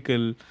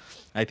article.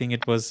 I think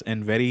it was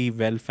in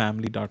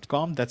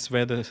verywellfamily.com. That's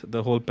where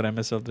the whole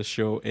premise of the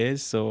show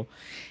is. So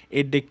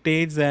it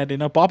dictates that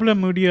popular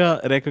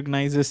media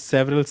recognizes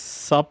several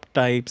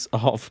subtypes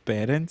of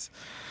parents,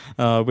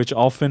 which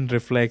often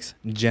reflects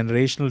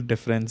generational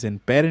difference in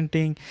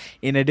parenting.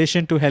 In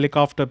addition to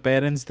helicopter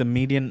parents, the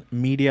median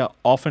media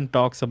often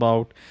talks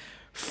about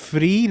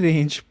free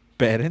range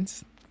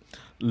parents,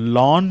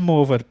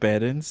 lawnmower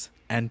parents,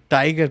 and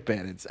tiger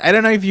parents. I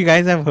don't know if you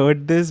guys have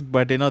heard this,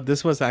 but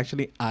this was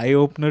actually eye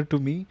opener to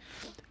me.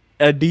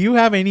 Do you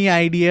have any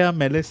idea,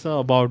 Melissa,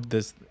 about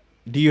this?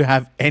 Do you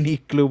have any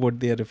clue what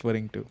they are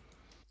referring to?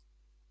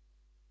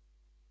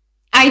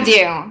 I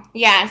do.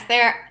 Yes,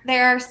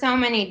 there are so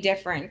many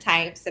different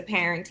types of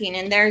parenting,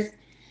 and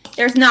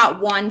there's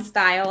not one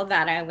style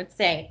that I would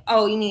say,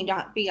 oh, you need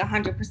to be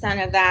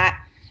 100% of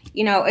that.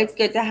 It's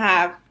good to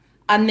have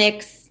a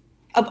mix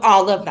of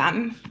all of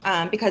them,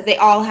 because they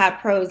all have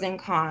pros and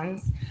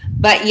cons.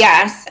 But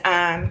yes,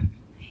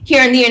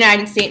 here in the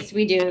United States,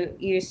 we do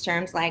use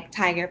terms like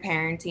tiger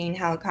parenting,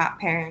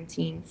 helicopter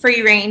parenting,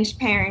 free range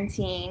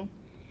parenting.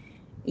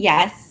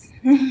 Yes.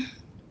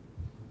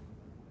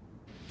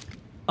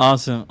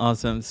 Awesome,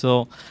 awesome.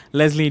 So,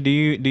 Leslie, do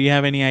you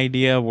have any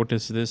idea what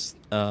is this?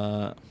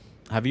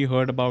 Have you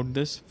heard about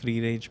this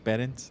free range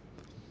parents?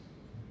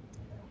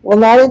 Well,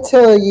 not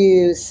until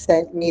you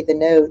sent me the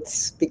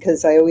notes,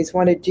 because I always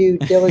want to do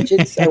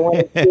diligence. I want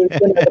to do,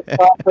 the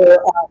proper.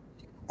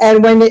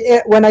 And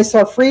when I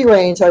saw free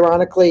range,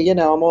 ironically, I'm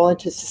all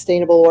into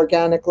sustainable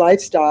organic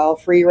lifestyle,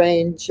 free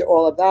range,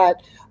 all of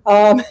that.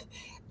 Um,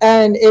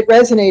 and it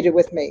resonated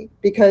with me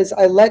because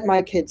I let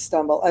my kids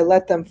stumble, I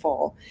let them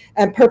fall.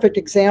 And perfect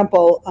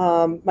example,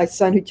 my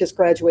son who just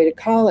graduated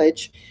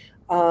college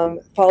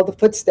followed the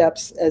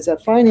footsteps as a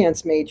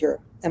finance major.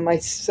 And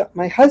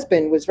my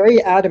husband was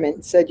very adamant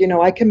and said,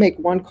 I can make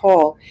one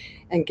call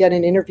and get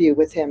an interview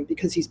with him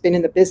because he's been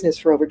in the business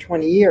for over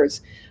 20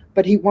 years.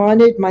 But he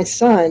wanted my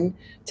son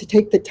to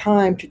take the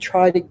time to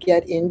try to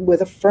get in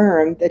with a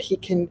firm that he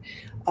can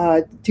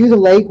do the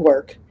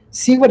legwork,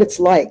 see what it's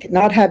like,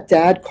 not have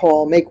dad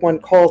make one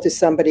call to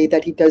somebody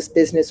that he does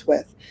business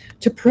with,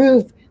 to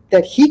prove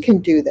that he can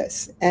do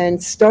this,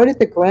 and start at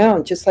the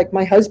ground, just like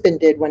my husband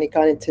did when he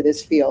got into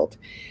this field.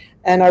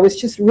 And I was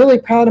just really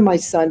proud of my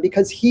son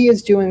because he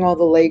is doing all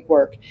the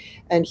legwork.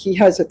 And he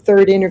has a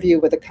third interview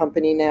with a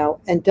company now.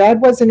 And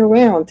dad wasn't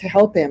around to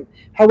help him.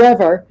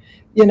 However,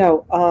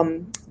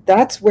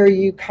 that's where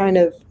you kind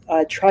of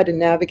try to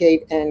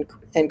navigate and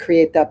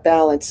create that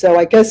balance. So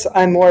I guess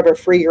I'm more of a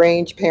free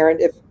range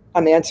parent if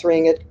I'm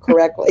answering it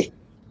correctly.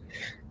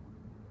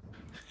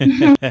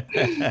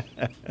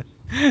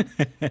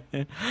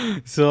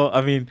 So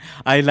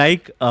I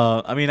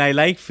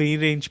like free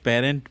range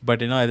parent,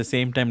 but at the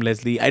same time,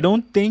 Leslie, I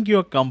don't think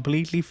you're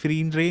completely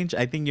free range.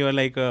 I think you're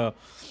like a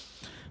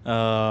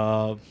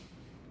uh,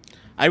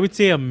 I would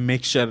say a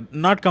mixture,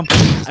 not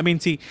completely.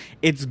 See,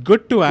 it's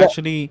good to Yeah,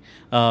 actually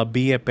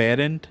be a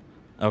parent,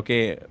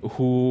 okay,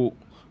 who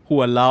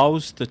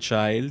allows the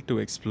child to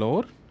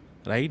explore,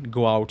 right?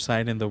 Go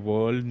outside in the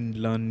world,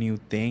 learn new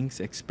things,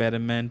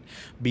 experiment,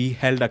 be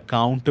held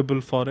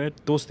accountable for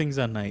it. Those things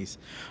are nice.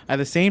 At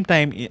the same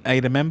time, I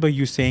remember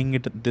you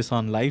saying this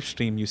on live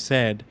stream. You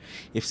said,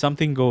 if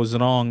something goes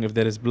wrong, if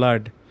there is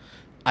blood,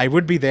 I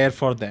would be there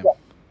for them yeah,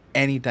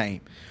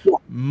 anytime. yeah.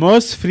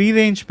 Most free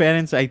range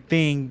parents, I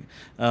think,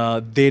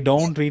 they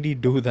don't really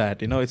do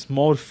that. It's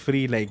more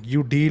free, like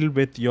you deal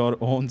with your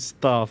own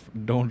stuff,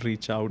 don't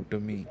reach out to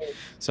me.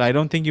 So I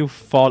don't think you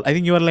fall. I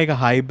think you are like a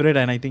hybrid,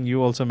 and I think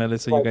you also,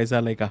 Melissa, you Right. guys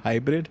are like a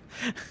hybrid.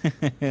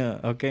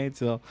 Okay,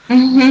 so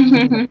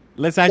Yeah,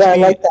 let's Yeah, I actually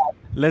like that.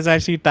 let's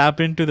actually tap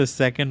into the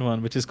second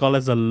one, which is called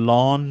as a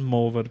lawn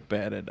mower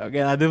parrot. Okay,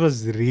 that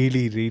was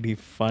really really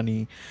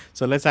funny.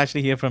 So let's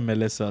actually hear from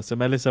Melissa. So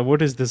Melissa,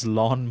 what is this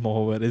lawn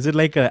mower? Is it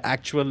like an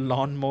actual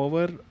lawn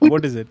mower?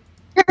 What is it?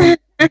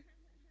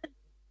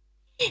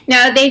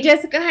 no, they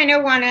just kind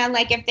of want to,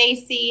 like, if they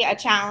see a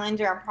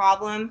challenge or a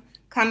problem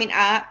coming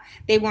up,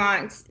 they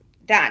want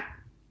that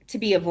to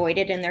be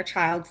avoided in their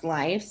child's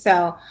life.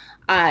 So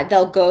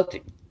they'll go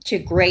to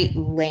great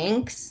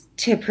lengths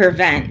to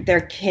prevent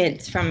their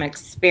kids from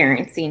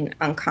experiencing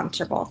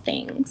uncomfortable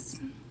things.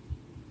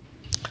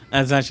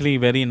 That's actually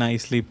very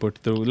nicely put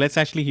through. Let's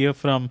actually hear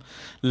from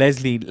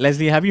Leslie.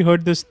 Leslie, have you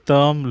heard this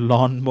term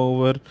lawn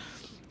mower?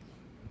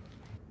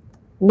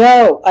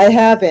 No, I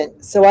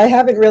haven't. So I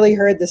haven't really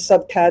heard the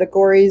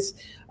subcategories.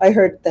 I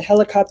heard the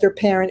helicopter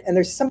parent, and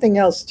there's something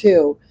else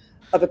too,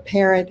 of a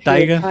parent who had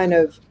Tiger, kind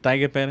of.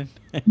 tiger parent.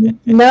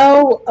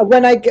 No,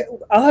 when I get,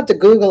 I'll have to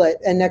Google it,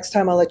 and next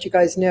time I'll let you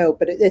guys know.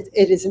 But it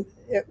isn't.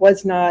 It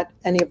was not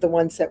any of the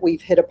ones that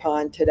we've hit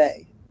upon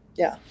today.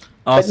 Yeah,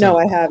 but no,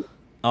 Awesome. I have.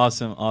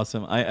 Awesome,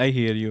 awesome. I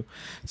hear you.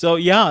 So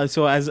yeah,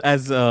 so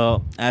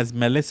as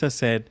Melissa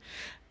said,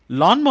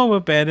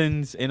 lawnmower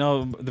parents.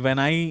 When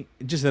I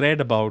just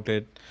read about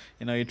it,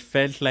 it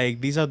felt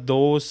like these are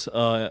those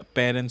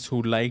parents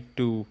who like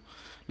to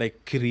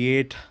like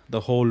create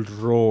the whole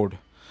road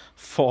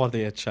for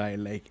their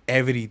child, like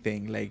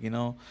everything, like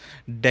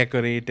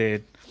decorate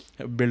it,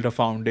 build a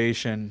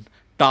foundation,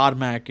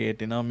 tarmac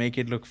it, make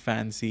it look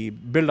fancy,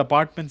 build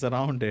apartments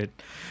around it.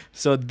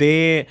 So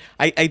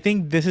I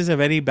think this is a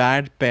very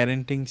bad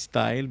parenting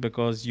style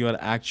because you're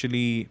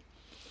actually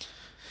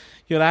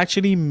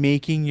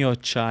making your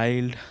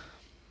child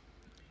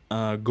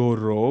go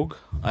rogue.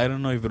 I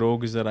don't know if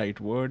rogue is the right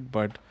word,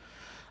 but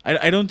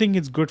I don't think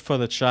it's good for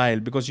the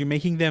child because you're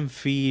making them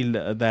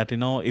feel that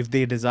if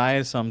they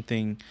desire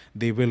something,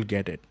 they will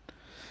get it.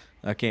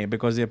 Okay,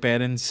 because their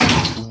parents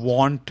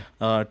want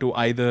to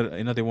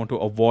either they want to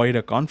avoid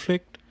a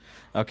conflict,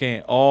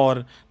 okay,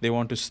 or they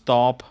want to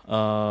stop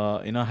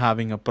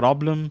having a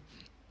problem,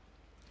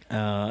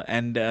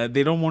 and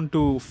they don't want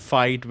to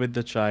fight with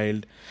the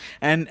child.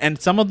 And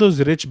some of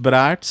those rich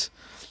brats,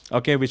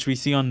 okay, which we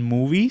see on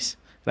movies,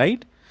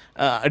 right?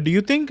 Do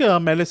you think,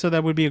 Melissa,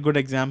 that would be a good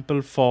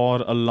example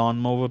for a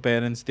lawnmower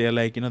parents? They're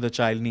like, the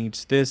child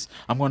needs this.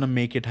 I'm gonna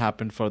make it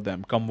happen for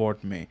them, come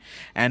what may.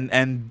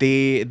 And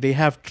they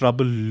have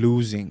trouble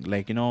losing.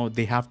 Like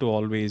they have to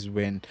always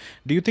win.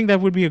 Do you think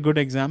that would be a good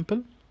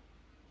example?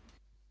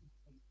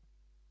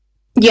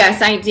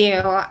 Yes, I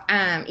do.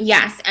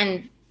 Yes,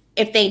 and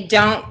if they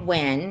don't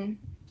win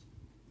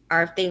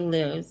or if they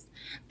lose,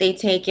 they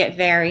take it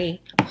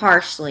very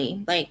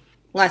harshly. Like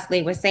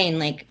Leslie was saying,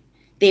 like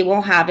they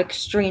will have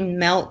extreme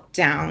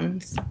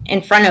meltdowns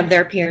in front of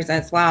their peers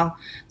as well.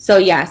 So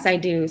yes, I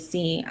do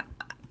see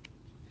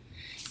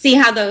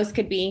how those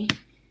could be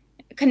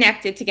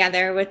connected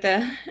together with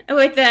the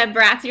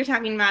brats you're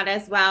talking about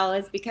as well,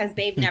 is because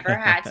they've never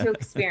had to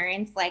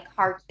experience like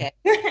hardship.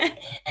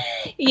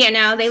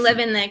 They live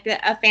in like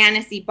a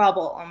fantasy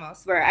bubble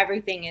almost where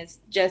everything is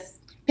just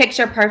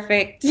picture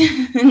perfect.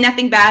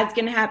 Nothing bad's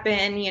gonna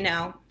happen.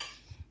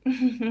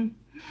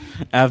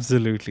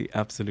 Absolutely,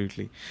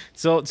 absolutely.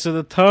 So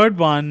the third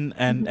one,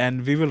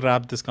 and we will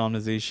wrap this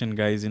conversation,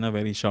 guys,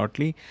 very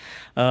shortly.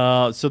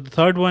 So the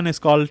third one is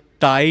called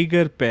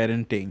tiger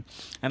parenting,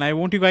 and I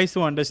want you guys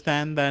to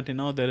understand that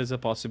there is a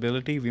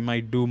possibility we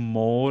might do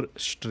more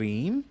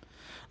stream,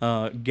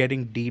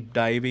 getting deep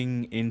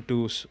diving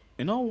into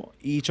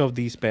each of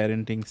these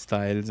parenting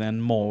styles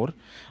and more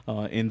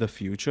in the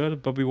future,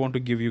 but we want to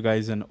give you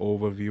guys an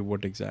overview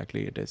what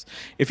exactly it is.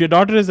 If your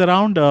daughter is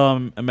around,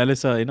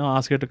 Melissa,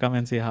 ask her to come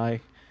and say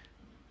hi.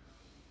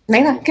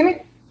 Layla, come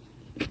here.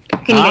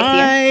 Can you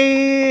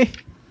guys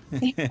Hi.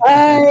 see her?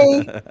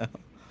 Hi.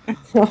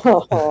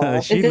 Oh,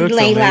 She This is looks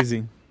Layla.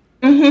 amazing.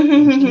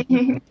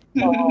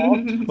 oh.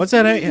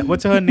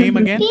 What's her name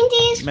again,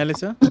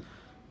 Melissa?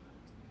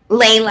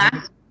 Layla.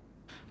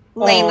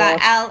 Layla,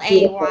 Oh,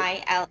 beautiful.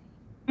 Layl.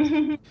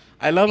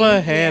 I love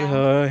her Thank hair. you.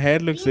 Her hair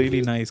looks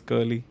really nice,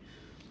 curly.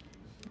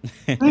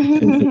 So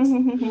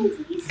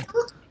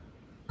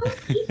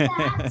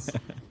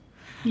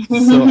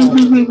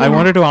I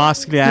wanted to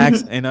ask,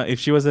 if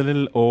she was a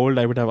little old,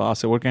 I would have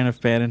asked her, what kind of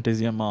parent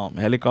is your mom?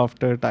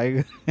 Helicopter,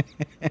 tiger?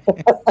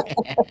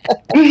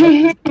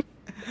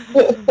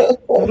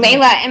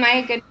 Layla, am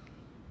I a good?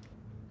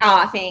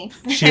 Oh,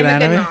 thanks. She I'm a ran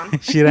good away. mom.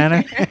 She ran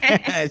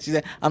away. She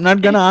said, I'm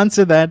not going to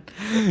answer that.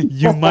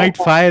 You might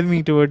fire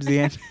me towards the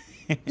end.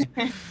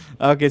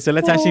 Okay, so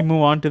let's actually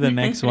move on to the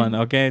next one.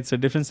 Okay, it's a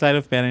different style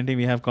of parenting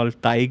we have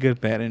called tiger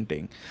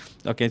parenting.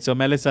 Okay, so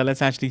Melissa,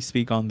 let's actually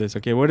speak on this.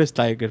 Okay, what is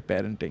tiger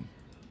parenting?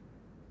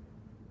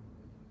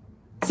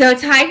 So,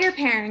 tiger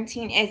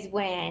parenting is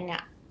when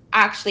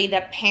actually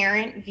the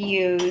parent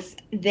views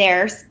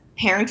their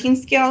parenting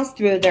skills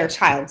through their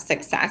child's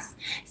success.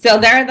 So,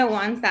 they're the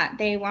ones that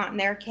they want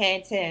their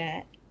kid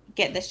to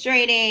get the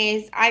straight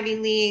A's, Ivy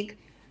League,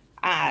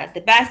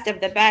 the best of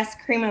the best,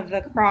 cream of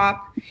the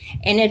crop.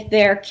 And if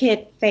their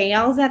kid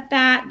fails at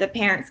that, the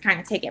parents kind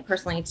of take it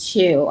personally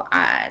too.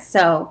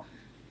 So,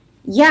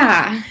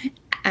 yeah,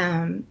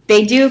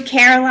 they do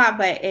care a lot,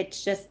 but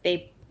it's just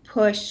they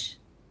push,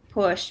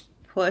 push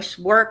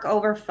work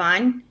over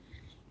fun,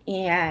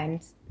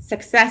 and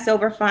success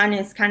over fun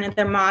is kind of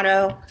their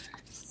motto.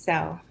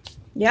 So,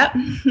 yep.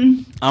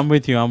 I'm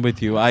with you. I'm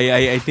with you.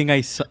 I think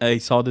I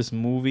saw this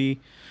movie.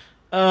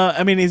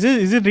 I mean, is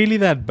it really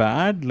that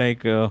bad?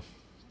 Like,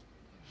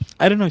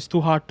 I don't know. It's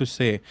too hard to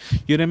say.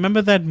 You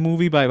remember that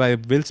movie by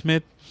Will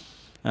Smith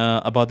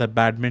about that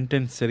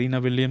badminton,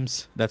 Serena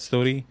Williams? That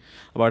story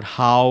about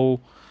how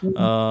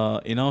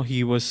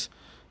he was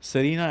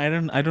Serena.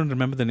 I don't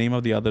remember the name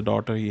of the other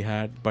daughter he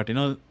had, but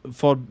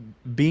for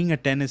being a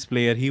tennis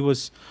player, he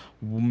was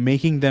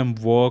making them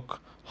work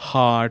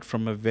hard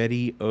from a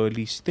very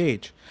early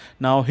stage.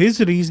 Now, his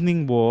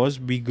reasoning was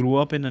we grew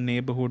up in a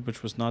neighborhood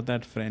which was not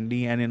that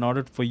friendly, and in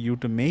order for you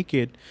to make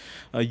it,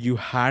 you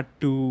had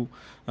to,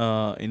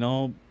 you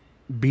know,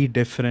 be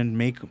different,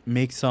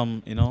 make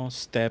some, you know,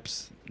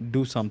 steps,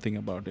 do something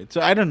about it.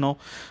 So I don't know.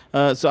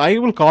 So I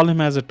will call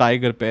him as a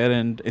tiger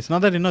parent. It's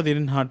not that, you know, they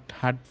didn't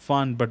had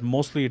fun, but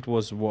mostly it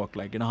was work.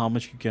 Like, you know, how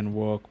much you can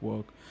work.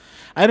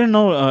 I don't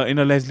know. You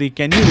know, Leslie,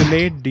 can you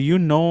relate? Do you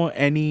know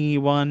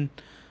anyone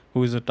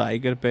who is a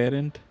tiger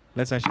parent?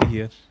 Let's actually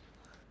hear.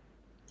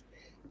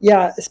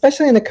 Yeah,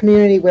 especially in the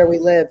community where we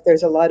live,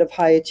 there's a lot of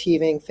high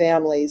achieving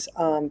families,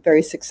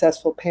 very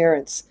successful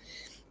parents.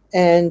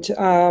 And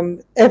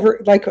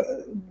like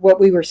what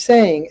we were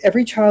saying,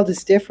 every child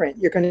is different.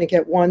 You're going to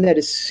get one that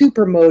is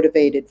super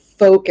motivated,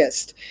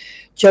 focused,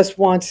 just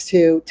wants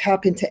to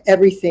tap into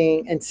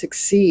everything and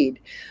succeed.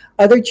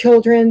 Other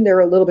children,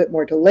 they're a little bit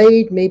more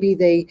delayed. Maybe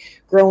they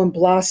grow and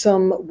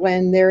blossom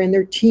when they're in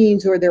their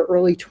teens or their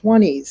early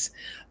 20s.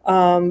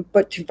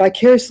 But to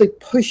vicariously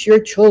push your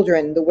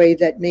children the way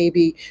that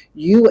maybe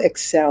you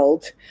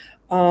excelled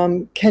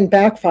can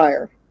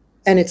backfire.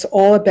 And it's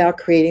all about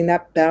creating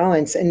that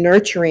balance and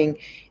nurturing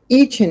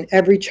each and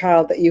every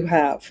child that you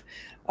have.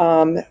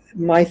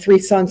 My three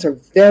sons are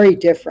very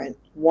different.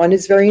 One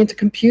is very into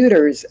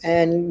computers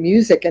and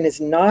music and is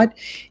not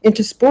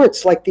into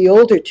sports like the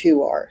older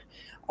two are.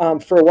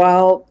 For a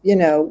while,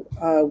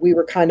 we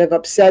were kind of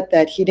upset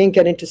that he didn't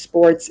get into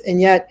sports,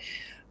 and yet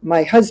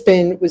my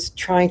husband was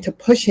trying to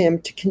push him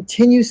to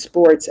continue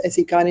sports as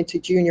he got into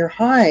junior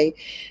high.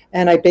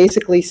 And I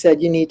basically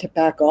said, you need to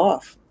back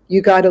off.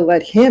 You got to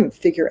let him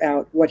figure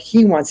out what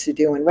he wants to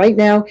do. And right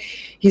now,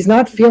 he's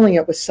not feeling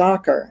it with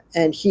soccer.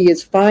 And he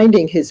is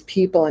finding his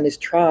people and his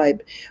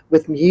tribe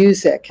with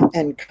music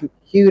and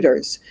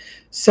computers.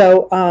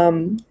 So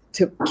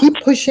to keep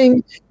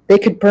pushing, they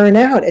could burn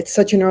out at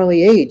such an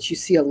early age. You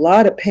see a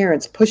lot of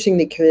parents pushing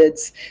the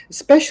kids,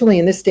 especially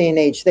in this day and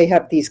age. They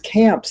have these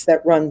camps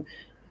that run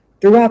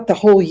throughout the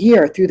whole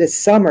year, through the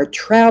summer,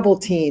 travel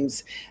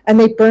teams, and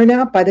they burn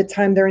out by the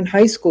time they're in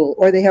high school,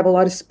 or they have a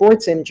lot of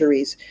sports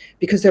injuries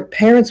because their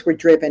parents were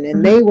driven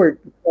and they were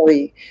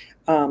very,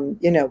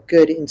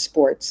 good in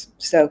sports.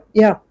 So,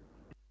 yeah.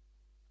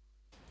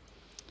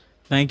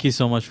 Thank you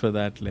so much for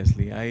that,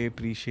 Leslie. I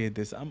appreciate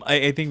this.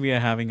 I think we are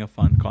having a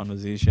fun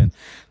conversation.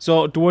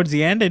 So towards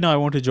the end, I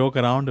want to joke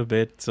around a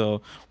bit.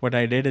 So what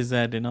I did is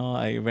that,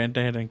 I went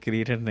ahead and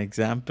created an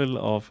example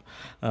of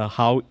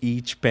how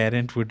each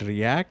parent would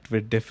react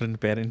with different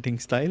parenting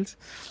styles.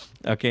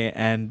 Okay,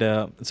 and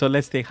so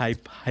let's take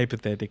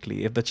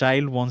hypothetically, if the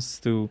child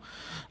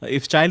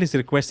if child is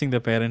requesting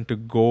the parent to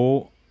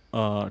go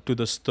to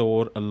the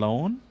store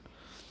alone.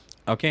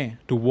 Okay,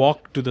 to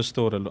walk to the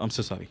store alone. I'm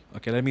so sorry.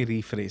 Okay, let me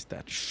rephrase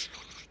that.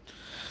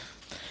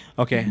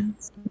 Okay,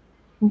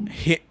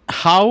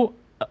 how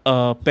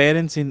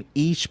parents in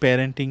each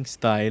parenting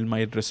style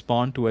might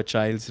respond to a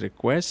child's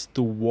request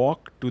to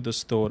walk to the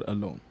store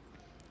alone.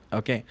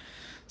 Okay,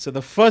 so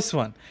the first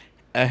one,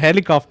 a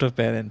helicopter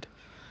parent.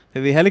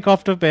 The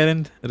helicopter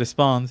parent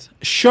responds,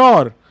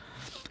 "Sure,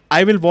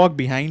 I will walk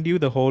behind you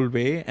the whole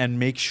way and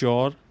make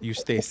sure you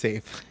stay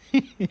safe."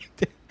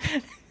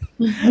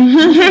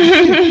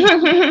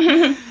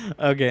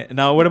 Okay,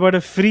 now what about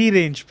a free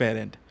range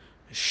parent?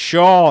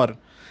 Sure.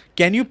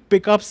 Can you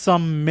pick up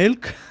some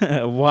milk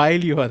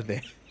while you are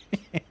there?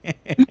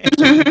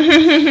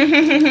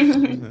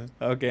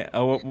 Okay,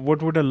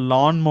 what would a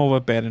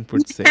lawnmower parent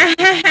would say?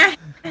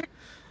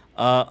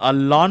 A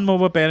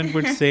lawnmower parent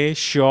would say,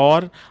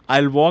 "Sure,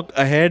 I'll walk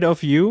ahead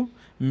of you,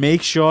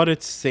 make sure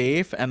it's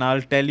safe, and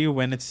I'll tell you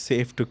when it's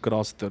safe to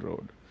cross the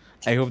road."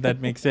 I hope that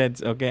makes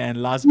sense. Okay,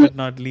 and last but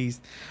not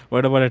least,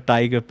 what about a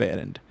tiger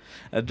parent?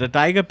 The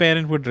tiger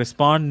parent would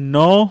respond,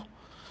 "No,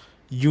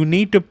 you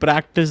need to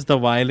practice the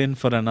violin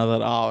for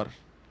another hour."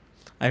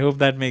 I hope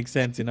that makes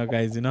sense,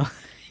 guys.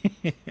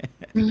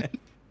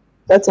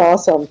 That's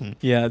awesome.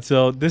 Yeah,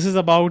 so this is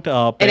about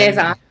It is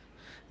parenting.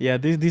 Yeah,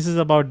 this is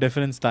about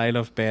different style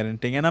of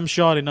parenting, and I'm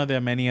sure there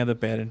are many other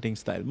parenting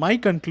style. My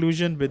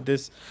conclusion with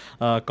this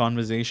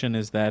conversation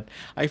is that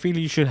I feel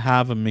you should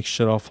have a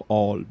mixture of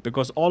all,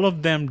 because all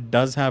of them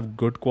does have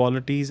good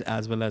qualities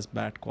as well as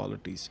bad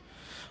qualities.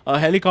 A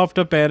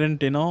helicopter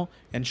parent,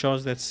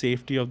 ensures that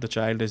safety of the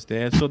child is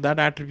there, so that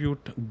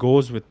attribute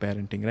goes with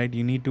parenting, right?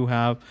 You need to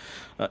have,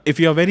 if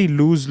you're very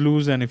loose,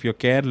 and if you're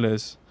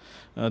careless,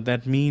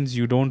 that means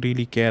you don't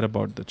really care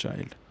about the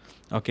child.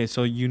 Okay,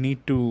 so you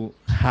need to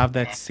have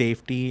that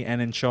safety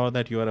and ensure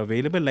that you are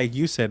available, like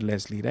you said,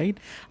 Leslie, right?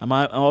 I'm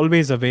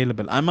always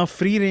available. I'm a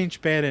free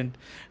range parent.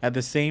 At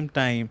the same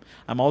time,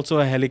 I'm also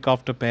a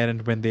helicopter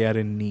parent when they are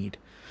in need.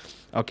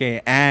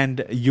 Okay,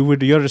 and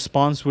your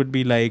response would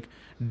be like,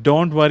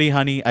 "Don't worry,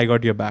 honey, I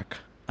got your back."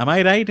 Am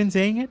I right in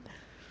saying it?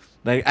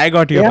 Like, "I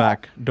got your Yeah,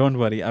 back. Don't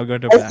worry, I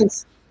got your I back." think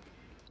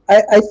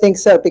I think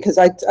so, because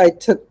I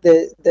took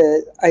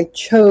I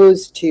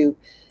chose to,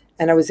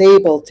 and I was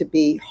able to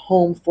be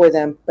home for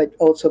them, but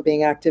also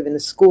being active in the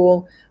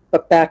school,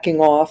 but backing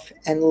off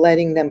and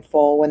letting them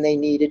fall when they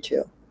needed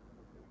to.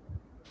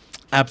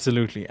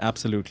 Absolutely,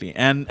 absolutely.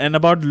 And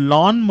about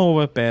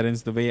lawnmower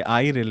parents, the way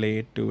I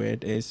relate to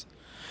it is,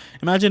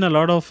 imagine a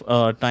lot of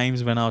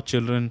times when our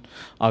children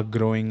are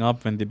growing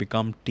up, when they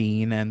become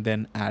teen and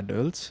then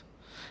adults,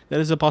 there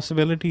is a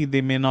possibility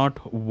they may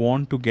not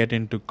want to get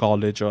into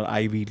college or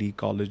Ivy League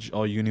college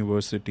or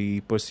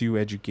university, pursue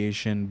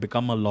education,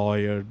 become a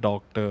lawyer,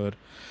 doctor,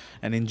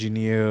 an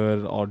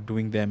engineer, or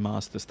doing their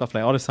master stuff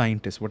like, or a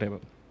scientist, whatever.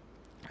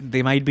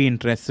 They might be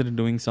interested in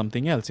doing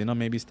something else,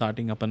 maybe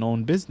starting up an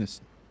own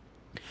business.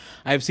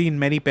 I've seen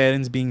many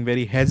parents being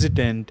very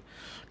hesitant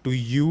to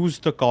use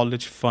the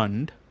college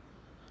fund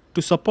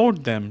to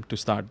support them to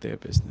start their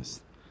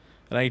business,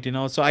 right?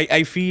 So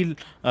I feel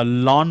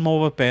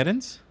lawnmower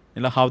parents,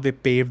 how they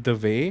pave the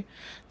way,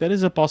 there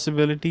is a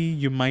possibility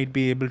you might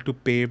be able to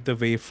pave the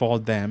way for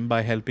them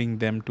by helping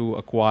them to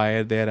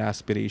acquire their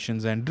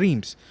aspirations and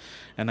dreams.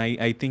 And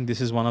I think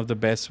this is one of the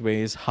best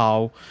ways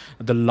how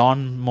the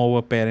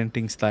lawnmower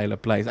parenting style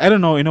applies. I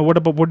don't know,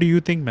 what do you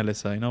think,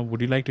 Melissa?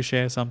 Would you like to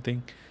share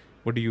something?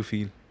 What do you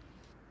feel?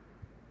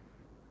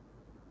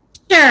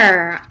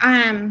 Sure.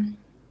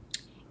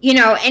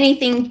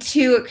 Anything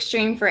too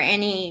extreme for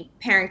any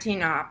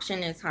parenting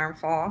option is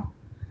harmful.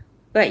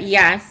 But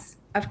yes,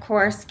 of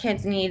course,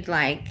 kids need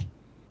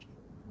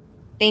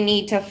they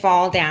need to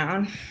fall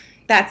down.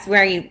 That's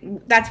where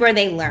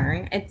they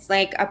learn. It's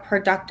like a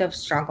productive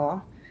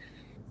struggle.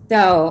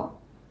 So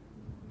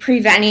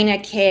preventing a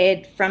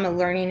kid from a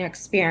learning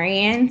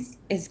experience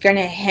is going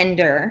to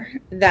hinder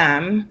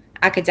them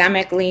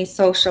academically,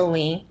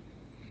 socially.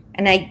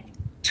 And I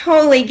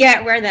totally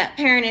get where that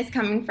parent is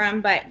coming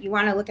from, but you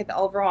want to look at the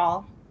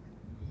overall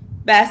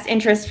best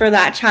interest for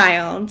that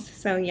child.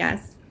 So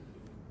yes.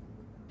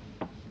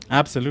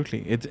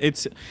 Absolutely. It's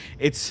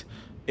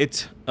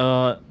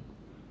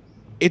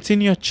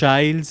in your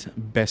child's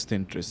best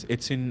interest.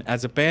 It's in,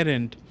 as a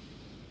parent,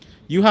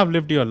 you have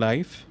lived your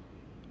life,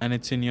 and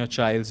it's in your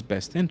child's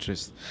best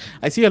interest.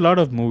 I see a lot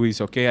of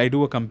movies, okay? I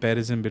do a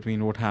comparison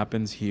between what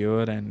happens here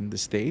and in the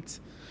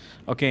States.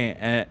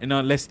 Okay,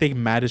 let's take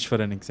marriage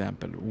for an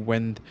example.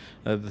 When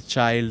the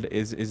child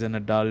is an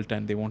adult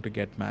and they want to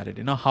get married,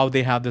 how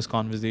they have this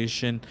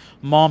conversation,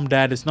 mom,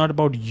 dad, it's not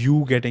about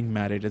you getting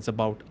married, it's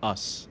about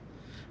us,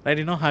 right?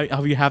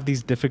 How you have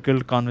these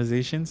difficult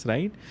conversations,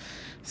 right?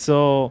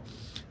 So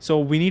so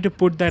we need to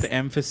put that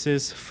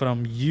emphasis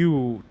from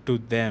you to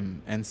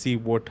them and see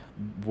what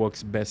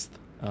works best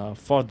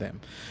for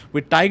them.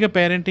 With tiger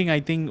parenting, I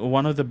think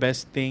one of the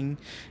best thing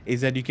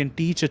is that you can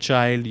teach a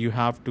child, you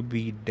have to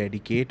be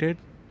dedicated,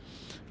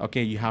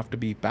 okay, you have to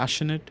be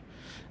passionate,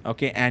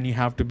 okay, and you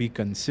have to be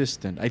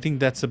consistent. I think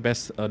that's the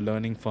best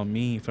learning for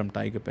me from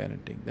tiger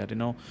parenting, that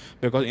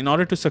because in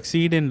order to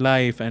succeed in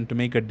life and to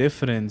make a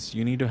difference,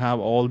 you need to have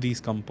all these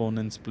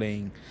components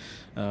playing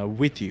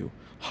with you: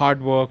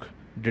 hard work,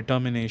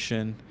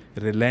 determination,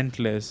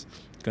 relentless,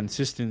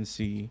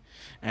 consistency,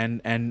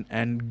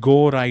 and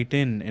go right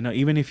in.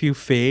 Even if you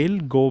fail,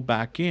 go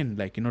back in,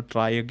 like,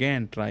 try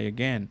again, try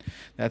again.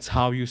 That's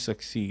how you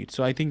succeed.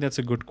 So I think that's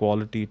a good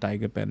quality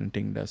tiger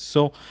parenting does.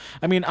 So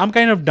I mean, I'm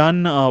kind of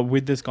done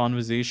with this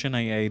conversation.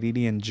 I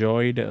really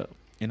enjoyed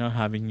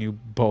having you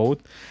both.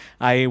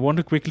 I want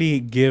to quickly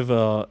give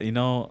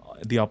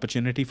the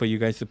opportunity for you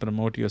guys to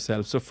promote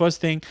yourself. So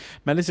first thing,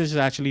 Melissa is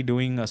actually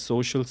doing a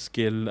social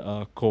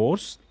skill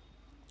course,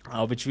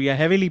 which we are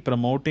heavily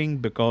promoting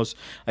because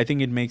I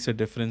think it makes a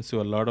difference to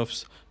a lot of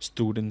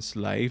students'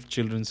 life,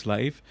 children's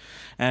life,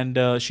 and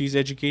she's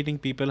educating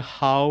people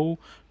how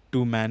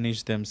to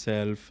manage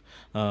themselves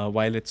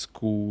while at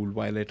school,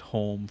 while at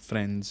home,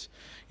 friends.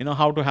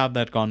 How to have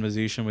that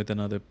conversation with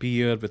another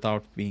peer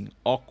without being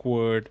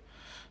awkward.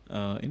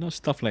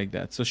 Stuff like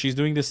that. So she's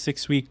doing this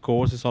 6-week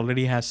course. It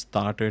already has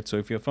started. So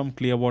if you're from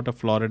Clearwater,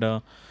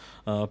 Florida,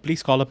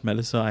 please call up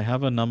Melissa. I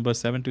have a number,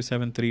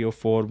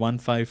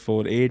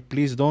 727-304-1548.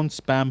 Please don't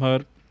spam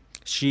her.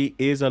 She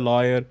is a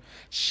lawyer.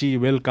 She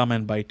will come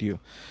and bite you.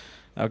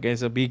 Okay,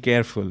 so be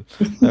careful.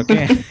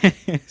 Okay.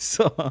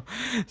 so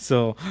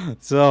so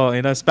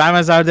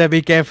spammers out there,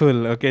 be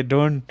careful. Okay,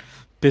 don't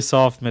piss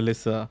off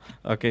Melissa.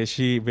 Okay,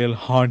 she will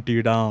haunt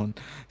you down.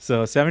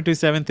 So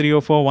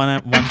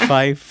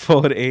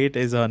 727-304-1548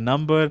 is her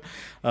number.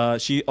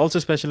 She also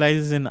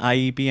specializes in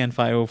IEP and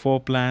 504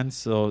 plans.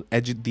 So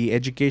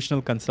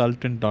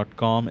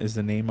theeducationalconsultant.com is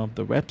the name of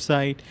the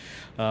website.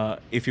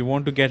 If you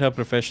want to get her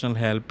professional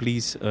help,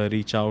 please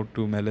reach out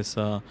to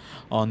Melissa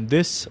on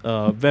this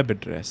web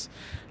address.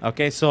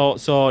 Okay,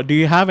 so do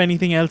you have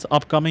anything else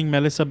upcoming,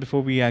 Melissa,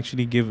 before we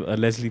actually give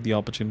Leslie the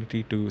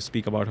opportunity to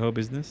speak about her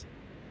business?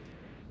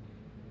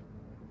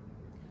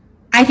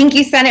 I think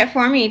you said it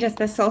for me, just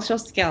the social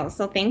skills.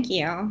 So thank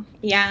you.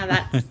 Yeah,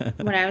 that's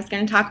what I was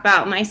going to talk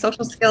about. My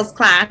social skills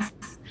class.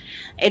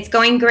 It's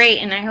going great,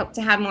 and I hope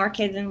to have more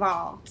kids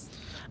involved.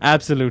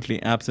 Absolutely,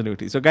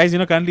 absolutely. So guys,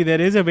 currently there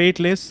is a wait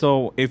list.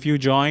 So if you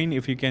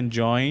can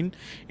join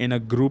in a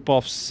group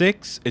of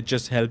 6, it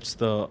just helps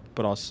the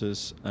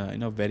process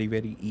very,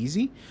 very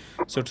easy.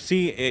 So to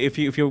see if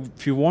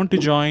you want to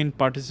join,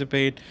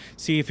 participate,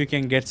 see if you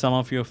can get some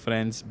of your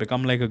friends,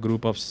 become like a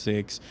group of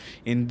 6.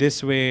 In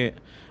this way,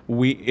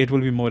 we it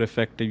will be more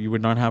effective. You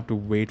would not have to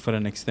wait for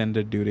an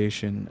extended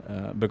duration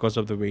because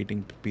of the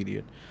waiting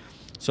period.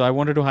 So I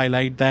wanted to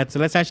highlight that. So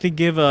let's actually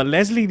give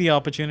Leslie the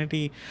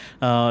opportunity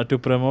to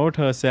promote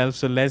herself.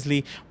 So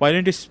Leslie, why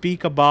don't you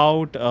speak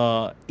about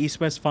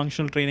East West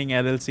Functional Training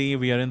LLC?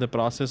 We are in the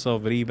process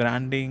of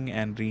rebranding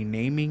and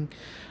renaming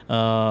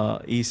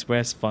East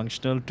West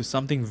Functional to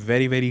something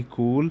very, very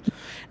cool.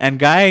 And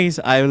guys,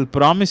 I will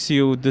promise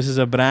you, this is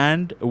a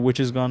brand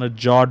which is gonna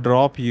jaw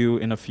drop you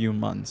in a few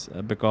months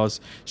because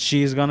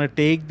she is gonna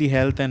take the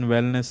health and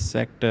wellness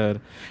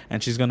sector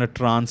and she's gonna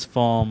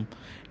transform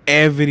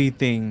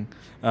everything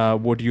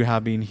what you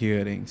have been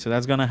hearing. So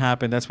that's gonna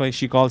happen. That's why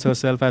she calls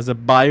herself as a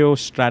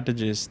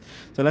biostrategist.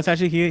 So let's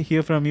actually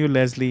hear from you,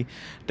 Leslie.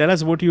 Tell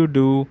us what you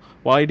do.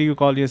 Why do you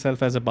call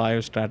yourself as a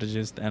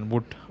biostrategist, and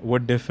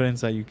what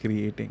difference are you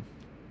creating?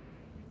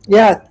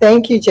 Yeah,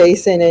 thank you,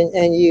 Jason.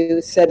 And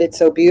you said it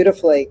so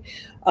beautifully.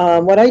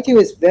 What I do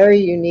is very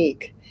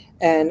unique,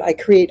 and I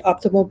create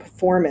optimal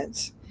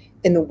performance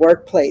in the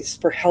workplace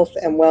for health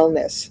and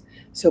wellness.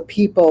 So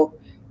people,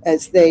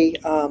 as they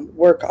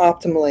work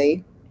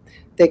optimally,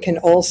 they can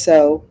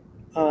also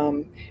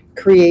um,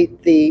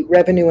 create the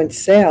revenue and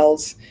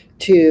sales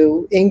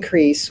to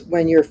increase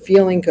when you're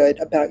feeling good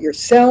about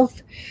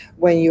yourself,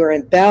 when you're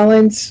in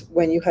balance,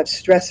 when you have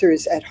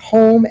stressors at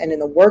home and in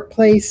the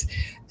workplace,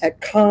 at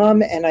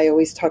calm. And I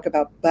always talk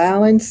about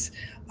balance.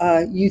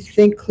 You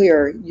think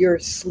clearer, you're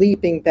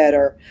sleeping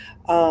better.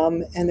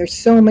 And there's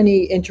so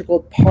many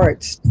integral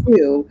parts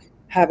to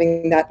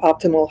having that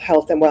optimal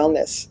health and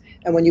wellness.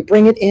 And when you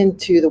bring it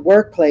into the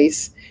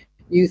workplace,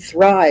 you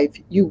thrive,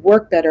 you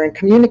work better and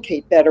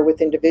communicate better with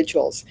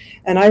individuals.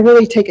 And I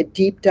really take a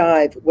deep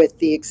dive with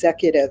the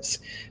executives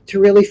to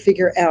really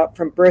figure out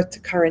from birth to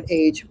current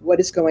age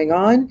what is going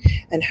on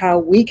and how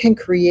we can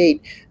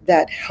create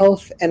that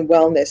health and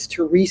wellness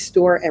to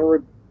restore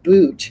and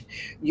reboot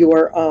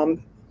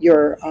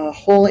your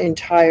whole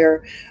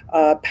entire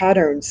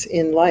patterns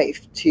in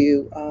life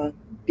to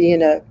be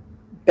in a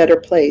better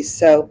place.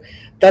 So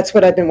that's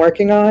what I've been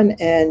working on.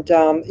 And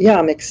yeah,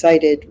 I'm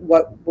excited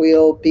what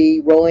we'll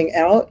be rolling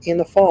out in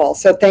the fall.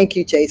 So thank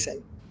you,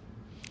 Jason.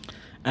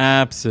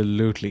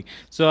 Absolutely.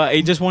 So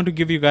I just want to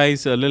give you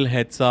guys a little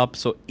heads up.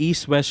 So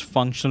East West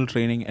Functional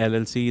Training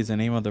LLC is the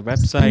name of the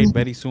website.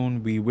 Very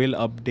soon we will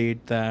update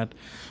that.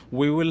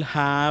 We will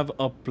have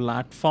a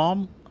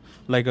platform,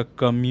 like a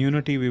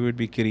community we would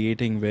be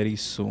creating very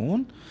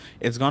soon.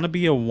 It's going to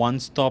be a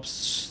one-stop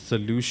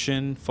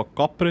solution for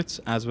corporates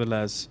as well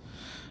as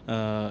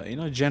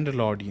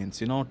general audience,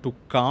 to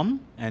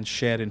come and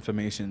share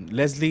information.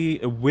 Leslie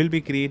will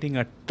be creating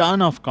a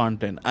ton of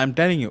content. I'm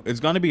telling you, it's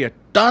going to be a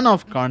ton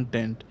of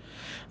content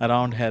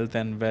around health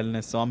and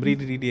wellness. So I'm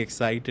really, really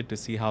excited to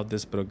see how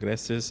this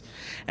progresses.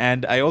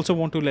 And I also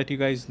want to let you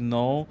guys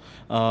know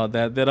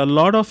that there are a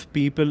lot of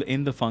people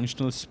in the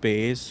functional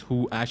space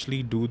who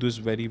actually do this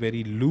very,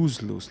 very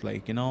loose,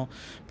 like,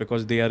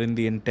 because they are in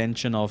the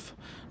intention of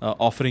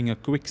offering a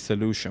quick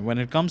solution. When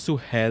it comes to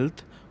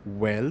health,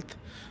 wealth,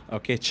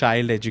 okay,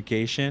 child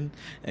education,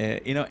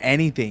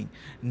 anything,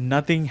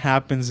 nothing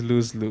happens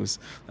loose,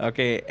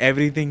 okay,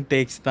 everything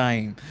takes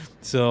time.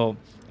 So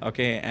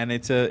okay, and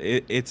it's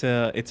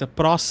a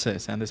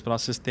process, and this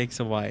process takes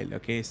a while.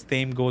 Okay,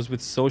 same goes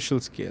with social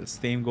skills,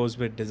 same goes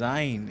with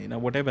design,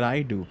 whatever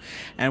I do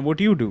and what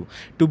you do.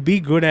 To be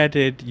good at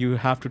it, you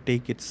have to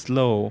take it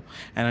slow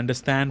and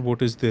understand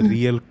what is the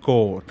real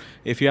core.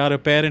 If you are a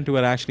parent who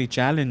are actually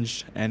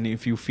challenged, and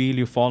if you feel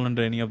you fall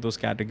under any of those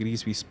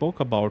categories we spoke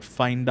about,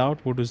 find out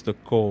what is the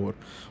core.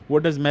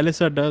 What does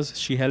Melissa does?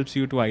 She helps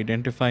you to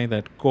identify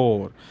that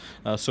core,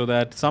 so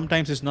that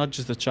sometimes it's not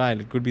just the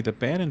child, it could be the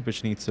parent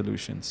which needs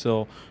solutions.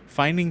 So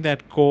finding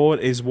that core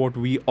is what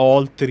we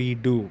all three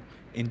do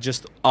in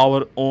just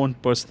our own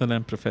personal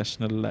and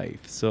professional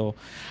life. So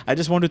I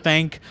just want to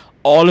thank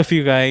all of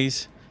you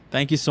guys.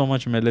 Thank you so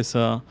much,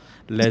 Melissa,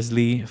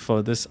 Leslie,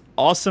 for this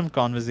awesome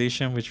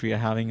conversation which we are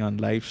having on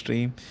live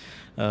stream.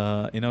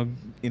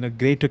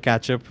 Great to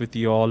catch up with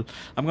you all.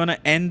 I'm gonna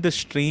end the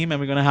stream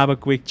and we're gonna have a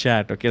quick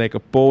chat, okay, like a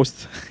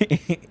post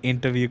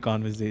interview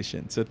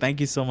conversation. So thank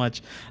you so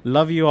much.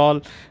 Love you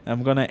all.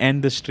 I'm gonna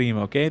end the stream,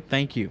 okay?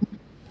 Thank you.